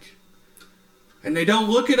back. And they don't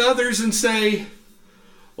look at others and say,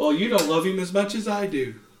 well, you don't love him as much as I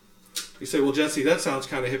do. You say, well, Jesse, that sounds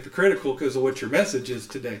kind of hypocritical because of what your message is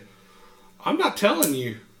today. I'm not telling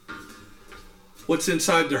you what's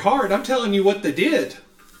inside their heart. I'm telling you what they did.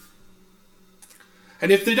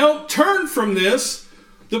 And if they don't turn from this,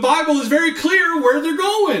 the Bible is very clear where they're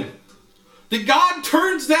going. That God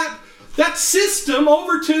turns that system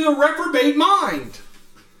over to the reprobate mind.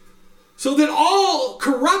 So that all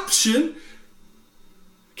corruption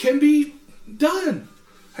can be done.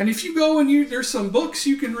 And if you go and there's some books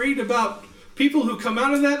you can read about people who come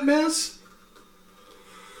out of that mess.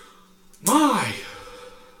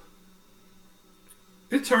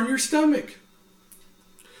 It turn your stomach.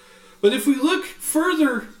 But if we look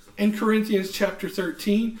further in Corinthians chapter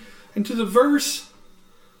 13 and to the verse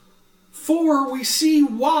 4, we see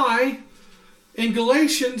why in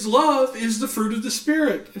Galatians love is the fruit of the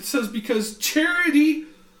Spirit. It says, because charity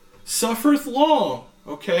suffereth long.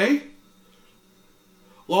 Okay?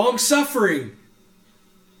 Long suffering.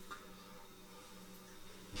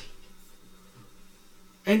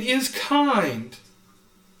 And is kind.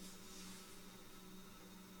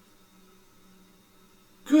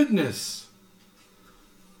 Goodness.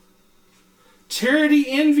 Charity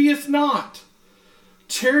envieth not.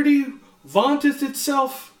 Charity vaunteth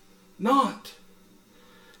itself not.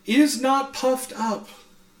 Is not puffed up.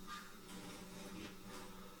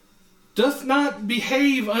 Doth not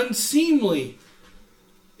behave unseemly.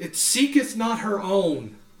 It seeketh not her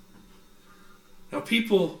own. Now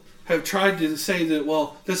people have tried to say that,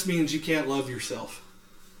 well, this means you can't love yourself.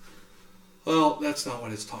 Well, that's not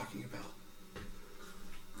what it's talking about.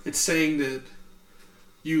 It's saying that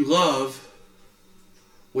you love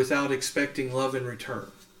without expecting love in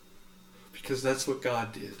return. Because that's what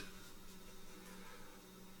God did.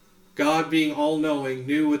 God, being all-knowing,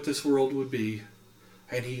 knew what this world would be.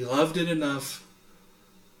 And He loved it enough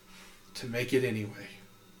to make it anyway.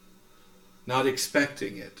 Not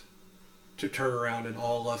expecting it to turn around and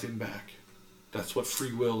all love Him back. That's what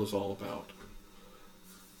free will is all about.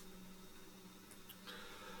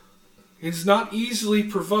 It is not easily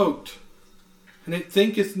provoked, and it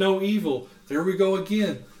thinketh no evil. There we go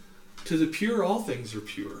again. To the pure, all things are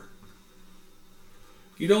pure.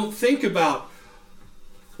 You don't think about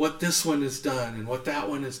what this one has done and what that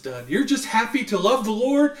one has done. You're just happy to love the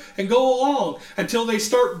Lord and go along until they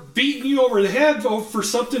start beating you over the head for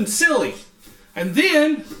something silly. And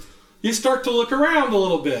then you start to look around a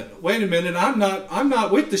little bit. Wait a minute, I'm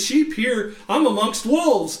not with the sheep here. I'm amongst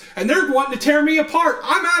wolves, and they're wanting to tear me apart.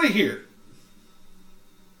 I'm out of here.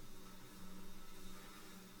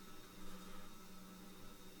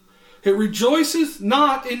 It rejoiceth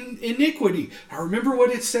not in iniquity. Now remember what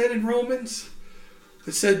it said in Romans?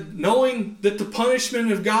 It said, knowing that the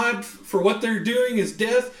punishment of God for what they're doing is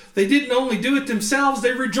death, they didn't only do it themselves,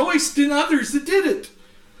 they rejoiced in others that did it.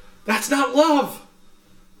 That's not love.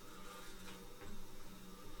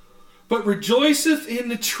 But rejoiceth in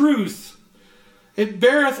the truth. It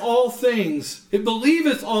beareth all things. It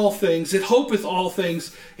believeth all things. It hopeth all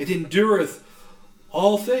things. It endureth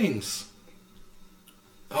all things.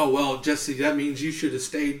 Oh, well, Jesse, that means you should have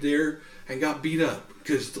stayed there and got beat up.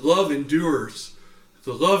 Because love endures.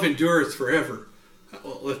 The love endureth forever.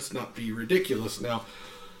 Well, let's not be ridiculous now.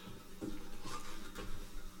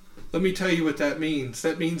 Let me tell you what that means.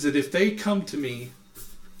 That means that if they come to me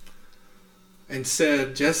and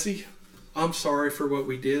said, Jesse, I'm sorry for what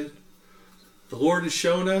we did. The Lord has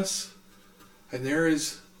shown us, and there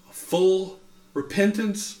is a full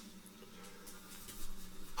repentance.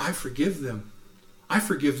 I forgive them. I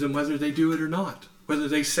forgive them whether they do it or not. Whether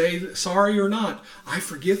they say sorry or not. I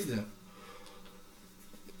forgive them.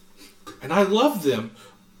 And I love them.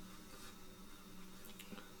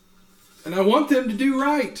 And I want them to do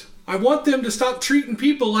right. I want them to stop treating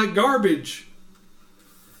people like garbage.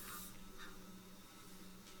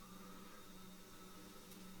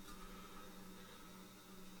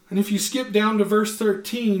 And if you skip down to verse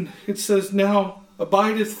 13, it says, now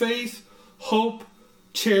abideth faith, hope,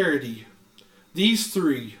 charity. These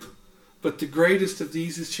three. But the greatest of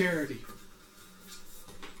these is charity.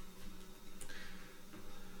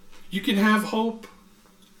 You can have hope.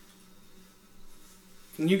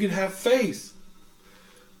 And you can have faith.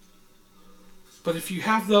 But if you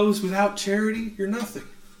have those without charity, you're nothing.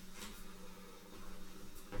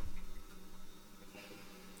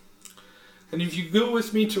 And if you go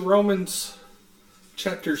with me to Romans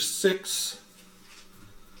chapter 6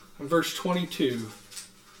 and verse 22,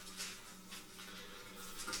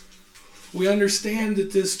 we understand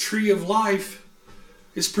that this tree of life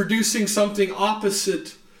is producing something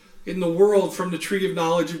opposite in the world from the tree of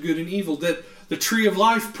knowledge of good and evil. That the tree of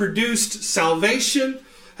life produced salvation,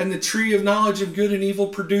 and the tree of knowledge of good and evil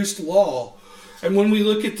produced law. And when we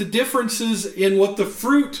look at the differences in what the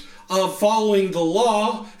fruit of following the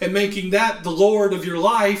law and making that the Lord of your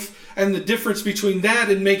life, and the difference between that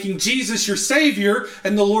and making Jesus your Savior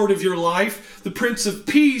and the Lord of your life, the Prince of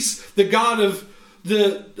Peace, the God of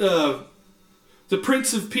the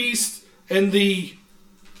Prince of Peace, and the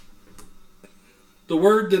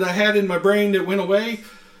word that I had in my brain that went away,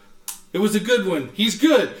 it was a good one. He's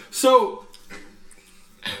good. So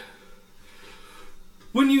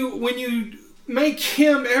when you make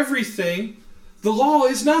Him everything, the law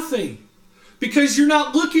is nothing. Because you're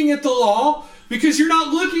not looking at the law, because you're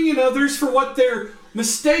not looking at others for what their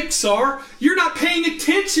mistakes are. You're not paying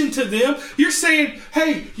attention to them. You're saying,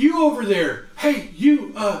 hey, you over there. Hey,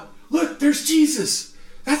 you, look, there's Jesus.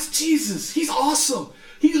 That's Jesus. He's awesome.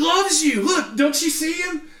 He loves you. Look, don't you see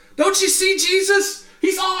Him? Don't you see Jesus?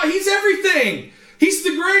 He's everything. He's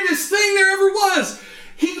the greatest thing there ever was.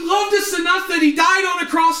 He loved us enough that he died on a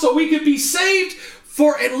cross so we could be saved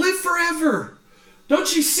and live forever.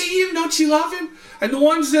 Don't you see him? Don't you love him? And the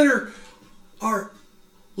ones that are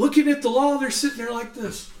looking at the law, they're sitting there like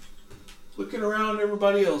this, looking around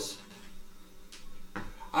everybody else.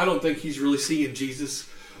 I don't think he's really seeing Jesus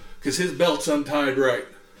because his belt's untied right.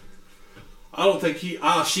 I don't think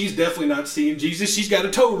she's definitely not seeing Jesus. She's got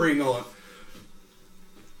a toe ring on.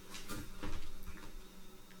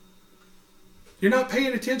 You're not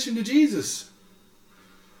paying attention to Jesus.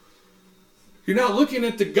 You're not looking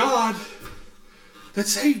at the God that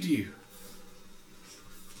saved you.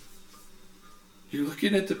 You're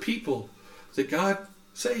looking at the people that God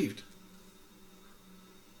saved.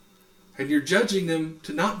 And you're judging them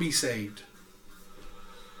to not be saved.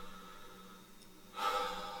 It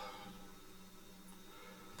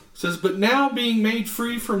says, but now being made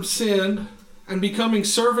free from sin and becoming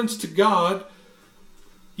servants to God,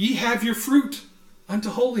 ye have your fruit unto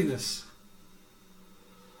holiness,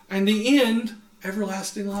 and the end,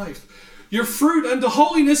 everlasting life. Your fruit unto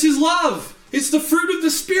holiness is love. It's the fruit of the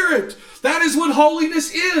Spirit. That is what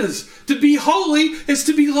holiness is. To be holy is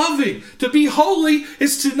to be loving. To be holy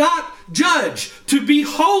is to not judge. To be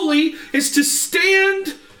holy is to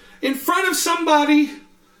stand in front of somebody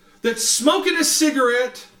that's smoking a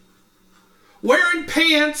cigarette, wearing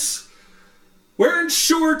pants, wearing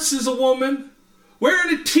shorts as a woman,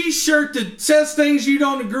 wearing a t-shirt that says things you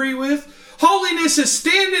don't agree with. Holiness is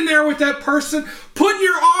standing there with that person, putting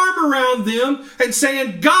your arm around them and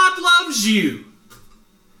saying, God loves you.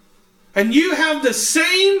 And you have the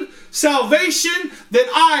same salvation that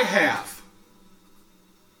I have.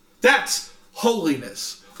 That's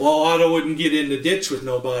holiness. Well, I wouldn't get in the ditch with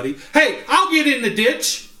nobody. Hey, I'll get in the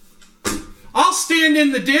ditch. I'll stand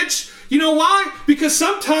in the ditch. You know why? Because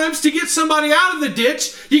sometimes to get somebody out of the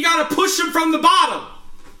ditch, you got to push them from the bottom.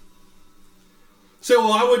 Say,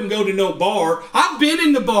 well, I wouldn't go to no bar. I've been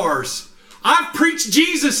in the bars. I've preached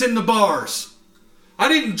Jesus in the bars. I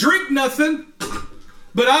didn't drink nothing,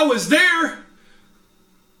 but I was there.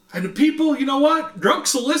 And the people, you know what?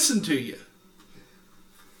 Drunks will listen to you.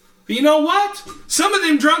 You know what? Some of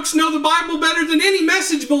them drunks know the Bible better than any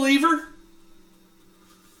message believer.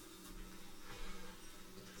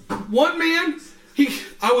 One man,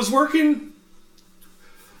 I was working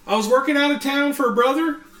out of town for a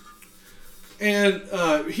brother,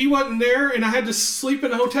 and he wasn't there, and I had to sleep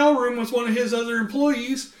in a hotel room with one of his other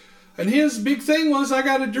employees, and his big thing was I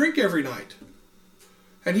got to drink every night.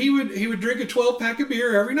 And he would drink a 12-pack of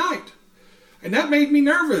beer every night. And that made me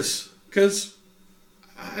nervous, because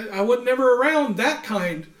I wasn't never around that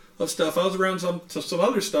kind of stuff. I was around some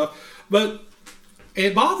other stuff, but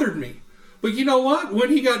it bothered me. But you know what? When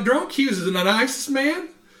he got drunk, he was the nicest man.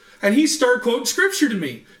 And he started quoting scripture to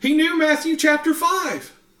me. He knew Matthew chapter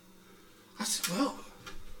 5. I said, well,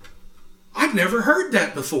 I've never heard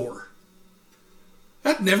that before.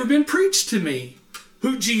 That never been preached to me,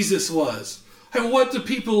 who Jesus was. And what the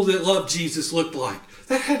people that loved Jesus looked like.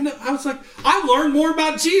 I was like, I learned more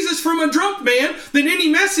about Jesus from a drunk man than any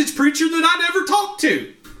message preacher that I'd ever talked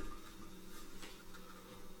to.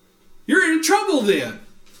 You're in trouble then.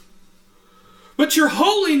 But your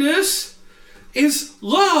holiness is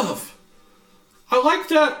love. I like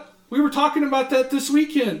that. We were talking about that this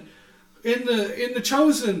weekend in the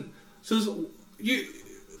Chosen. Says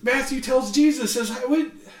Matthew tells Jesus, says,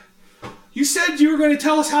 you said you were going to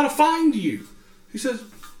tell us how to find you. He says,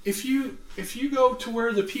 if you go to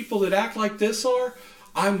where the people that act like this are,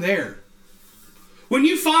 I'm there. When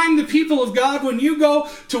you find the people of God, when you go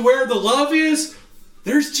to where the love is,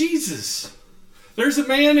 there's Jesus. There's a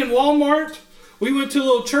man in Walmart. We went to a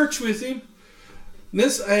little church with him.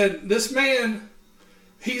 This man,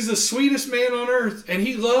 he's the sweetest man on earth, and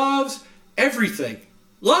he loves everything.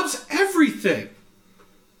 Loves everything.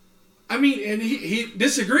 I mean, and he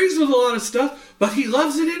disagrees with a lot of stuff, but he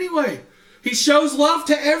loves it anyway. He shows love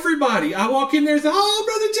to everybody. I walk in there and say, oh,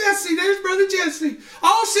 Brother Jesse, there's Brother Jesse.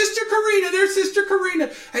 Oh, Sister Karina, there's Sister Karina.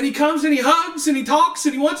 And he comes and he hugs and he talks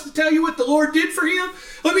and he wants to tell you what the Lord did for him.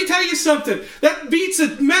 Let me tell you something. That beats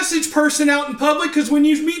a message person out in public, because when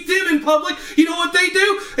you meet them in public, you know what they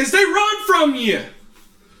do? Is they run from you.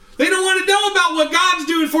 They don't want to know about what God's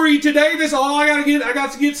doing for you today. They say, oh, I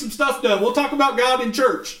got to get some stuff done. We'll talk about God in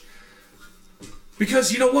church.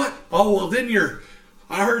 Because you know what? Oh, well, then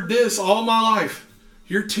I heard this all my life.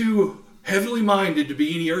 You're too heavenly minded to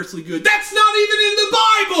be any earthly good. That's not even in the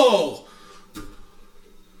Bible.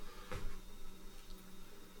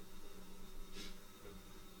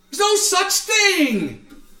 There's no such thing.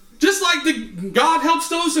 Just like God helps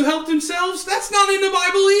those who help themselves, that's not in the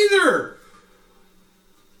Bible either.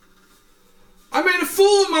 I may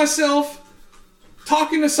fool of myself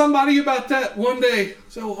talking to somebody about that one day.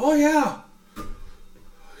 So, oh yeah,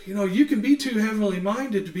 you can be too heavenly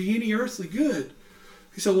minded to be any earthly good.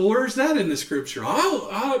 He said, well, where's that in the scripture?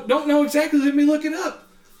 I don't know exactly. Let me look it up.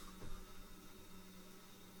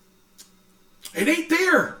 It ain't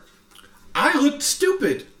there. I looked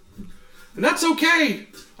stupid. And that's okay.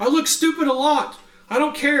 I look stupid a lot. I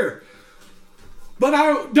don't care. But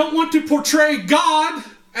I don't want to portray God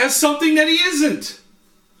as something that He isn't.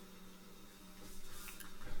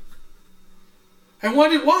 And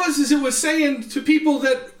what it was is it was saying to people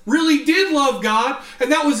that really did love God,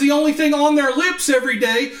 and that was the only thing on their lips every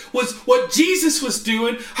day, was what Jesus was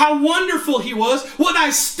doing, how wonderful He was, what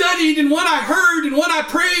I studied and what I heard and what I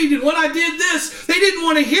prayed and what I did this. They didn't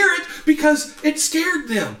want to hear it because it scared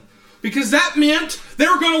them. Because that meant they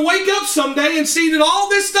were going to wake up someday and see that all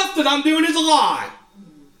this stuff that I'm doing is a lie.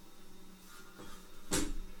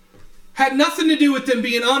 Had nothing to do with them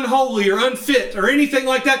being unholy or unfit or anything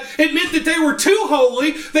like that. It meant that they were too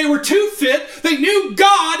holy, they were too fit, they knew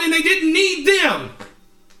God, and they didn't need them.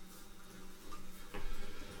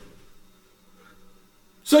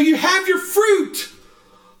 So you have your fruit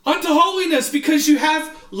unto holiness because you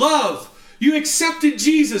have love. You accepted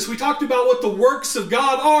Jesus. We talked about what the works of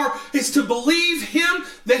God are, is to believe Him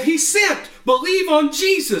that He sent. Believe on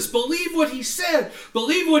Jesus. Believe what He said.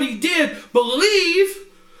 Believe what He did. Believe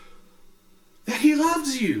that He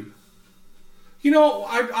loves you.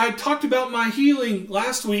 I talked about my healing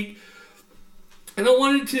last week, and I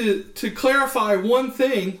wanted to clarify one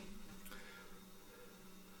thing.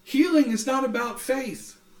 Healing is not about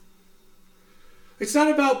faith. It's not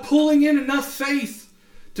about pulling in enough faith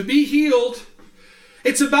to be healed.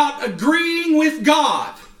 It's about agreeing with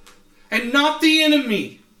God and not the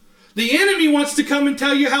enemy. The enemy wants to come and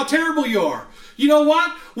tell you how terrible you are. You know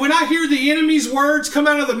what? When I hear the enemy's words come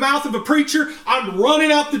out of the mouth of a preacher, I'm running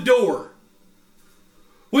out the door.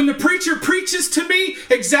 When the preacher preaches to me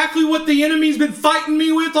exactly what the enemy's been fighting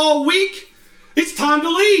me with all week, it's time to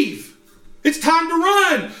leave. It's time to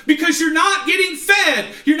run because you're not getting fed.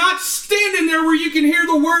 You're not standing there where you can hear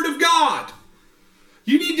the word of God.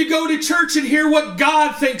 You need to go to church and hear what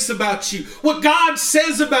God thinks about you, what God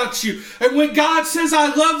says about you. And when God says,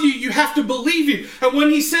 I love you, you have to believe Him. And when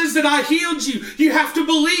He says that I healed you, you have to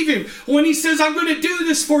believe Him. When He says, I'm going to do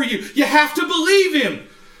this for you, you have to believe Him.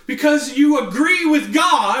 Because you agree with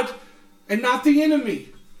God and not the enemy.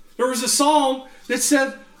 There was a song that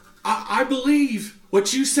said, I believe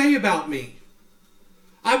what you say about me.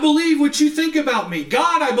 I believe what you think about me.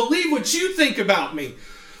 God, I believe what you think about me.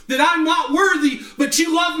 That I'm not worthy, but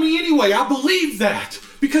you love me anyway. I believe that.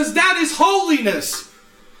 Because that is holiness.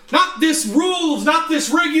 Not this rules, not this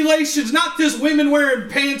regulations, not this women wearing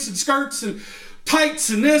pants and skirts and tights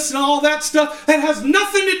and this and all that stuff. That has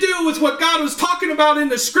nothing to do with what God was talking about in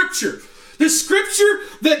the Scripture. The Scripture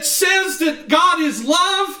that says that God is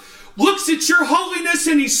love looks at your holiness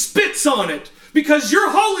and He spits on it. Because your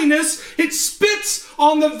holiness, it spits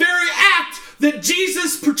on the very act that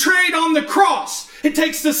Jesus portrayed on the cross. It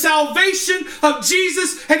takes the salvation of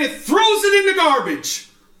Jesus and it throws it in the garbage.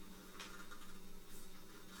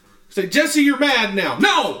 Say, Jesse, you're mad now.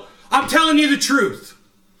 No, I'm telling you the truth.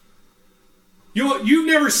 You've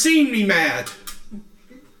never seen me mad.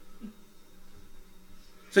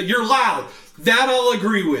 Say, you're loud. That I'll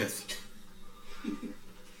agree with.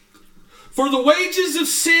 For the wages of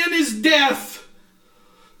sin is death.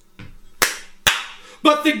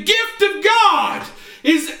 But the gift of God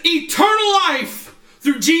is eternal life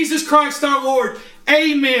through Jesus Christ our Lord.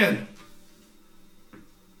 Amen.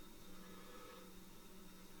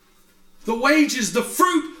 The wages, the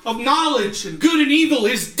fruit of knowledge and good and evil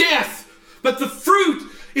is death. But the fruit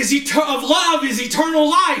of love is eternal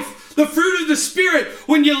life. The fruit of the Spirit,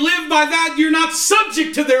 when you live by that, you're not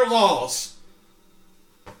subject to their laws.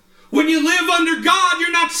 When you live under God,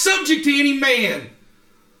 you're not subject to any man.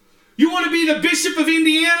 You want to be the Bishop of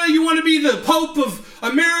Indiana? You want to be the Pope of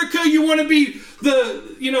America? You want to be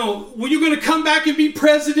when you're going to come back and be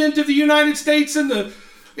President of the United States in the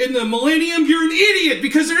millennium? You're an idiot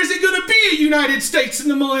because there isn't going to be a United States in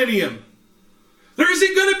the millennium. There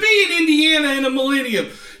isn't going to be an Indiana in a millennium.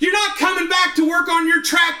 You're not coming back to work on your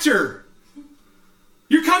tractor.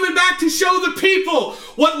 You're coming back to show the people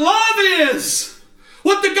what love is.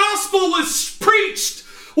 What the gospel was preached.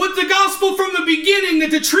 What the gospel from the beginning, that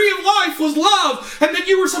the tree of life was love. And that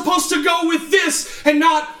you were supposed to go with this and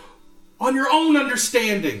not on your own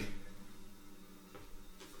understanding.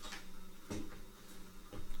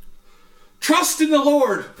 Trust in the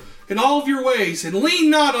Lord in all of your ways and lean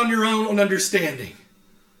not on your own understanding.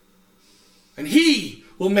 And He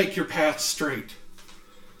will make your path straight.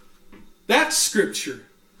 That's Scripture.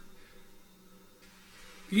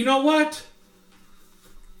 You know what?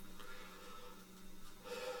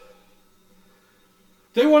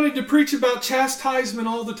 They wanted to preach about chastisement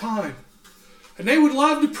all the time. And they would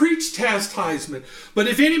love to preach chastisement. But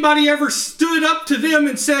if anybody ever stood up to them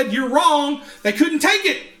and said, you're wrong, they couldn't take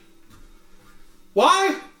it.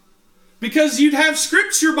 Why? Because you'd have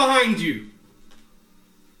Scripture behind you.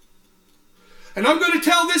 And I'm going to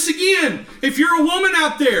tell this again. If you're a woman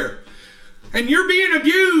out there and you're being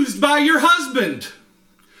abused by your husband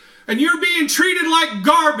and you're being treated like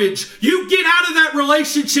garbage, you get out of that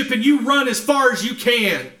relationship and you run as far as you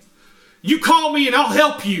can. You call me and I'll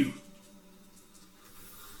help you.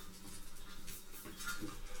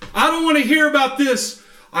 I don't want to hear about this.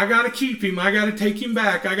 I got to keep him. I got to take him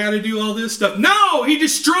back. I got to do all this stuff. No, he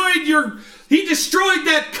destroyed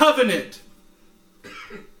that covenant.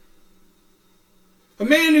 A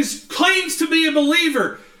man who claims to be a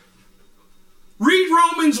believer. Read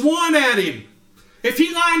Romans 1 at him. If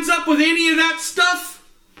he lines up with any of that stuff,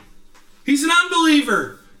 he's an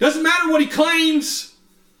unbeliever. Doesn't matter what he claims.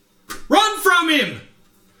 Run from him.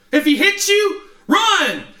 If he hits you,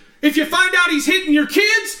 run. If you find out he's hitting your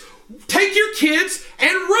kids, take your kids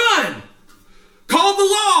and run. Call the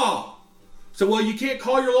law. So, well, you can't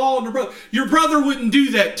call your law on your brother. Your brother wouldn't do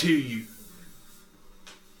that to you.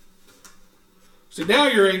 So now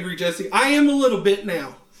you're angry, Jesse. I am a little bit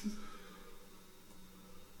now.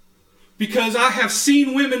 Because I have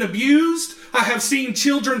seen women abused. I have seen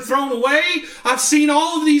children thrown away. I've seen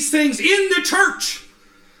all of these things in the church.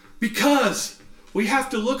 Because we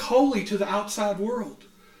have to look holy to the outside world.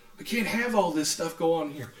 We can't have all this stuff go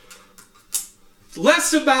on here. It's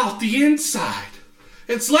less about the inside.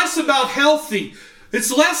 It's less about healthy.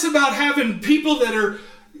 It's less about having people that are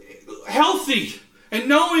healthy and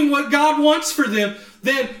knowing what God wants for them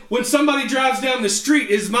than when somebody drives down the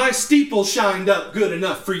street, is my steeple shined up good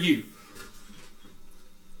enough for you?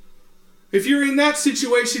 If you're in that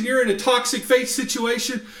situation, you're in a toxic faith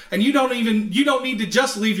situation, and you don't need to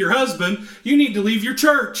just leave your husband, you need to leave your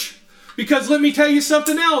church. Because let me tell you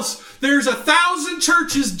something else. There's 1,000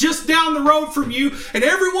 churches just down the road from you, and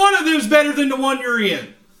every one of them is better than the one you're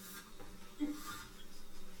in.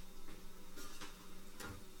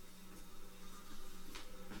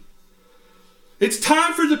 It's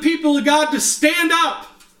time for the people of God to stand up.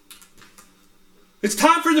 It's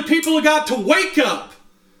time for the people of God to wake up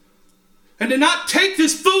and to not take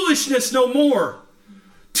this foolishness no more.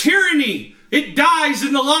 Tyranny, it dies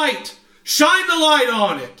in the light. Shine the light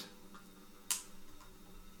on it.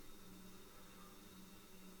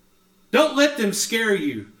 Don't let them scare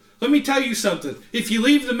you. Let me tell you something. If you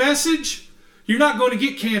leave the message, you're not going to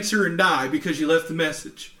get cancer and die because you left the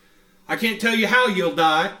message. I can't tell you how you'll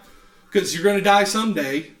die, because you're going to die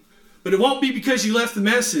someday. But it won't be because you left the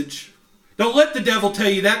message. Don't let the devil tell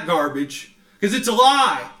you that garbage, because it's a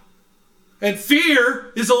lie. And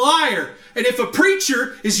fear is a liar. And if a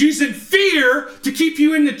preacher is using fear to keep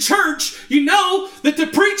you in the church, you know that the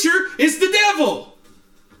preacher is the devil.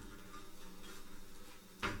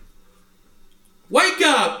 Wake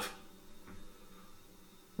up.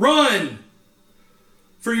 Run.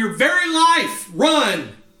 For your very life,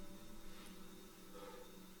 run.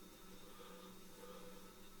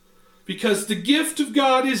 Because the gift of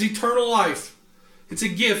God is eternal life. It's a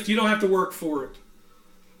gift. You don't have to work for it.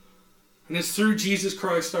 And it's through Jesus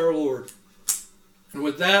Christ our Lord. And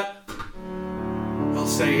with that, I'll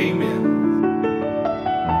say amen.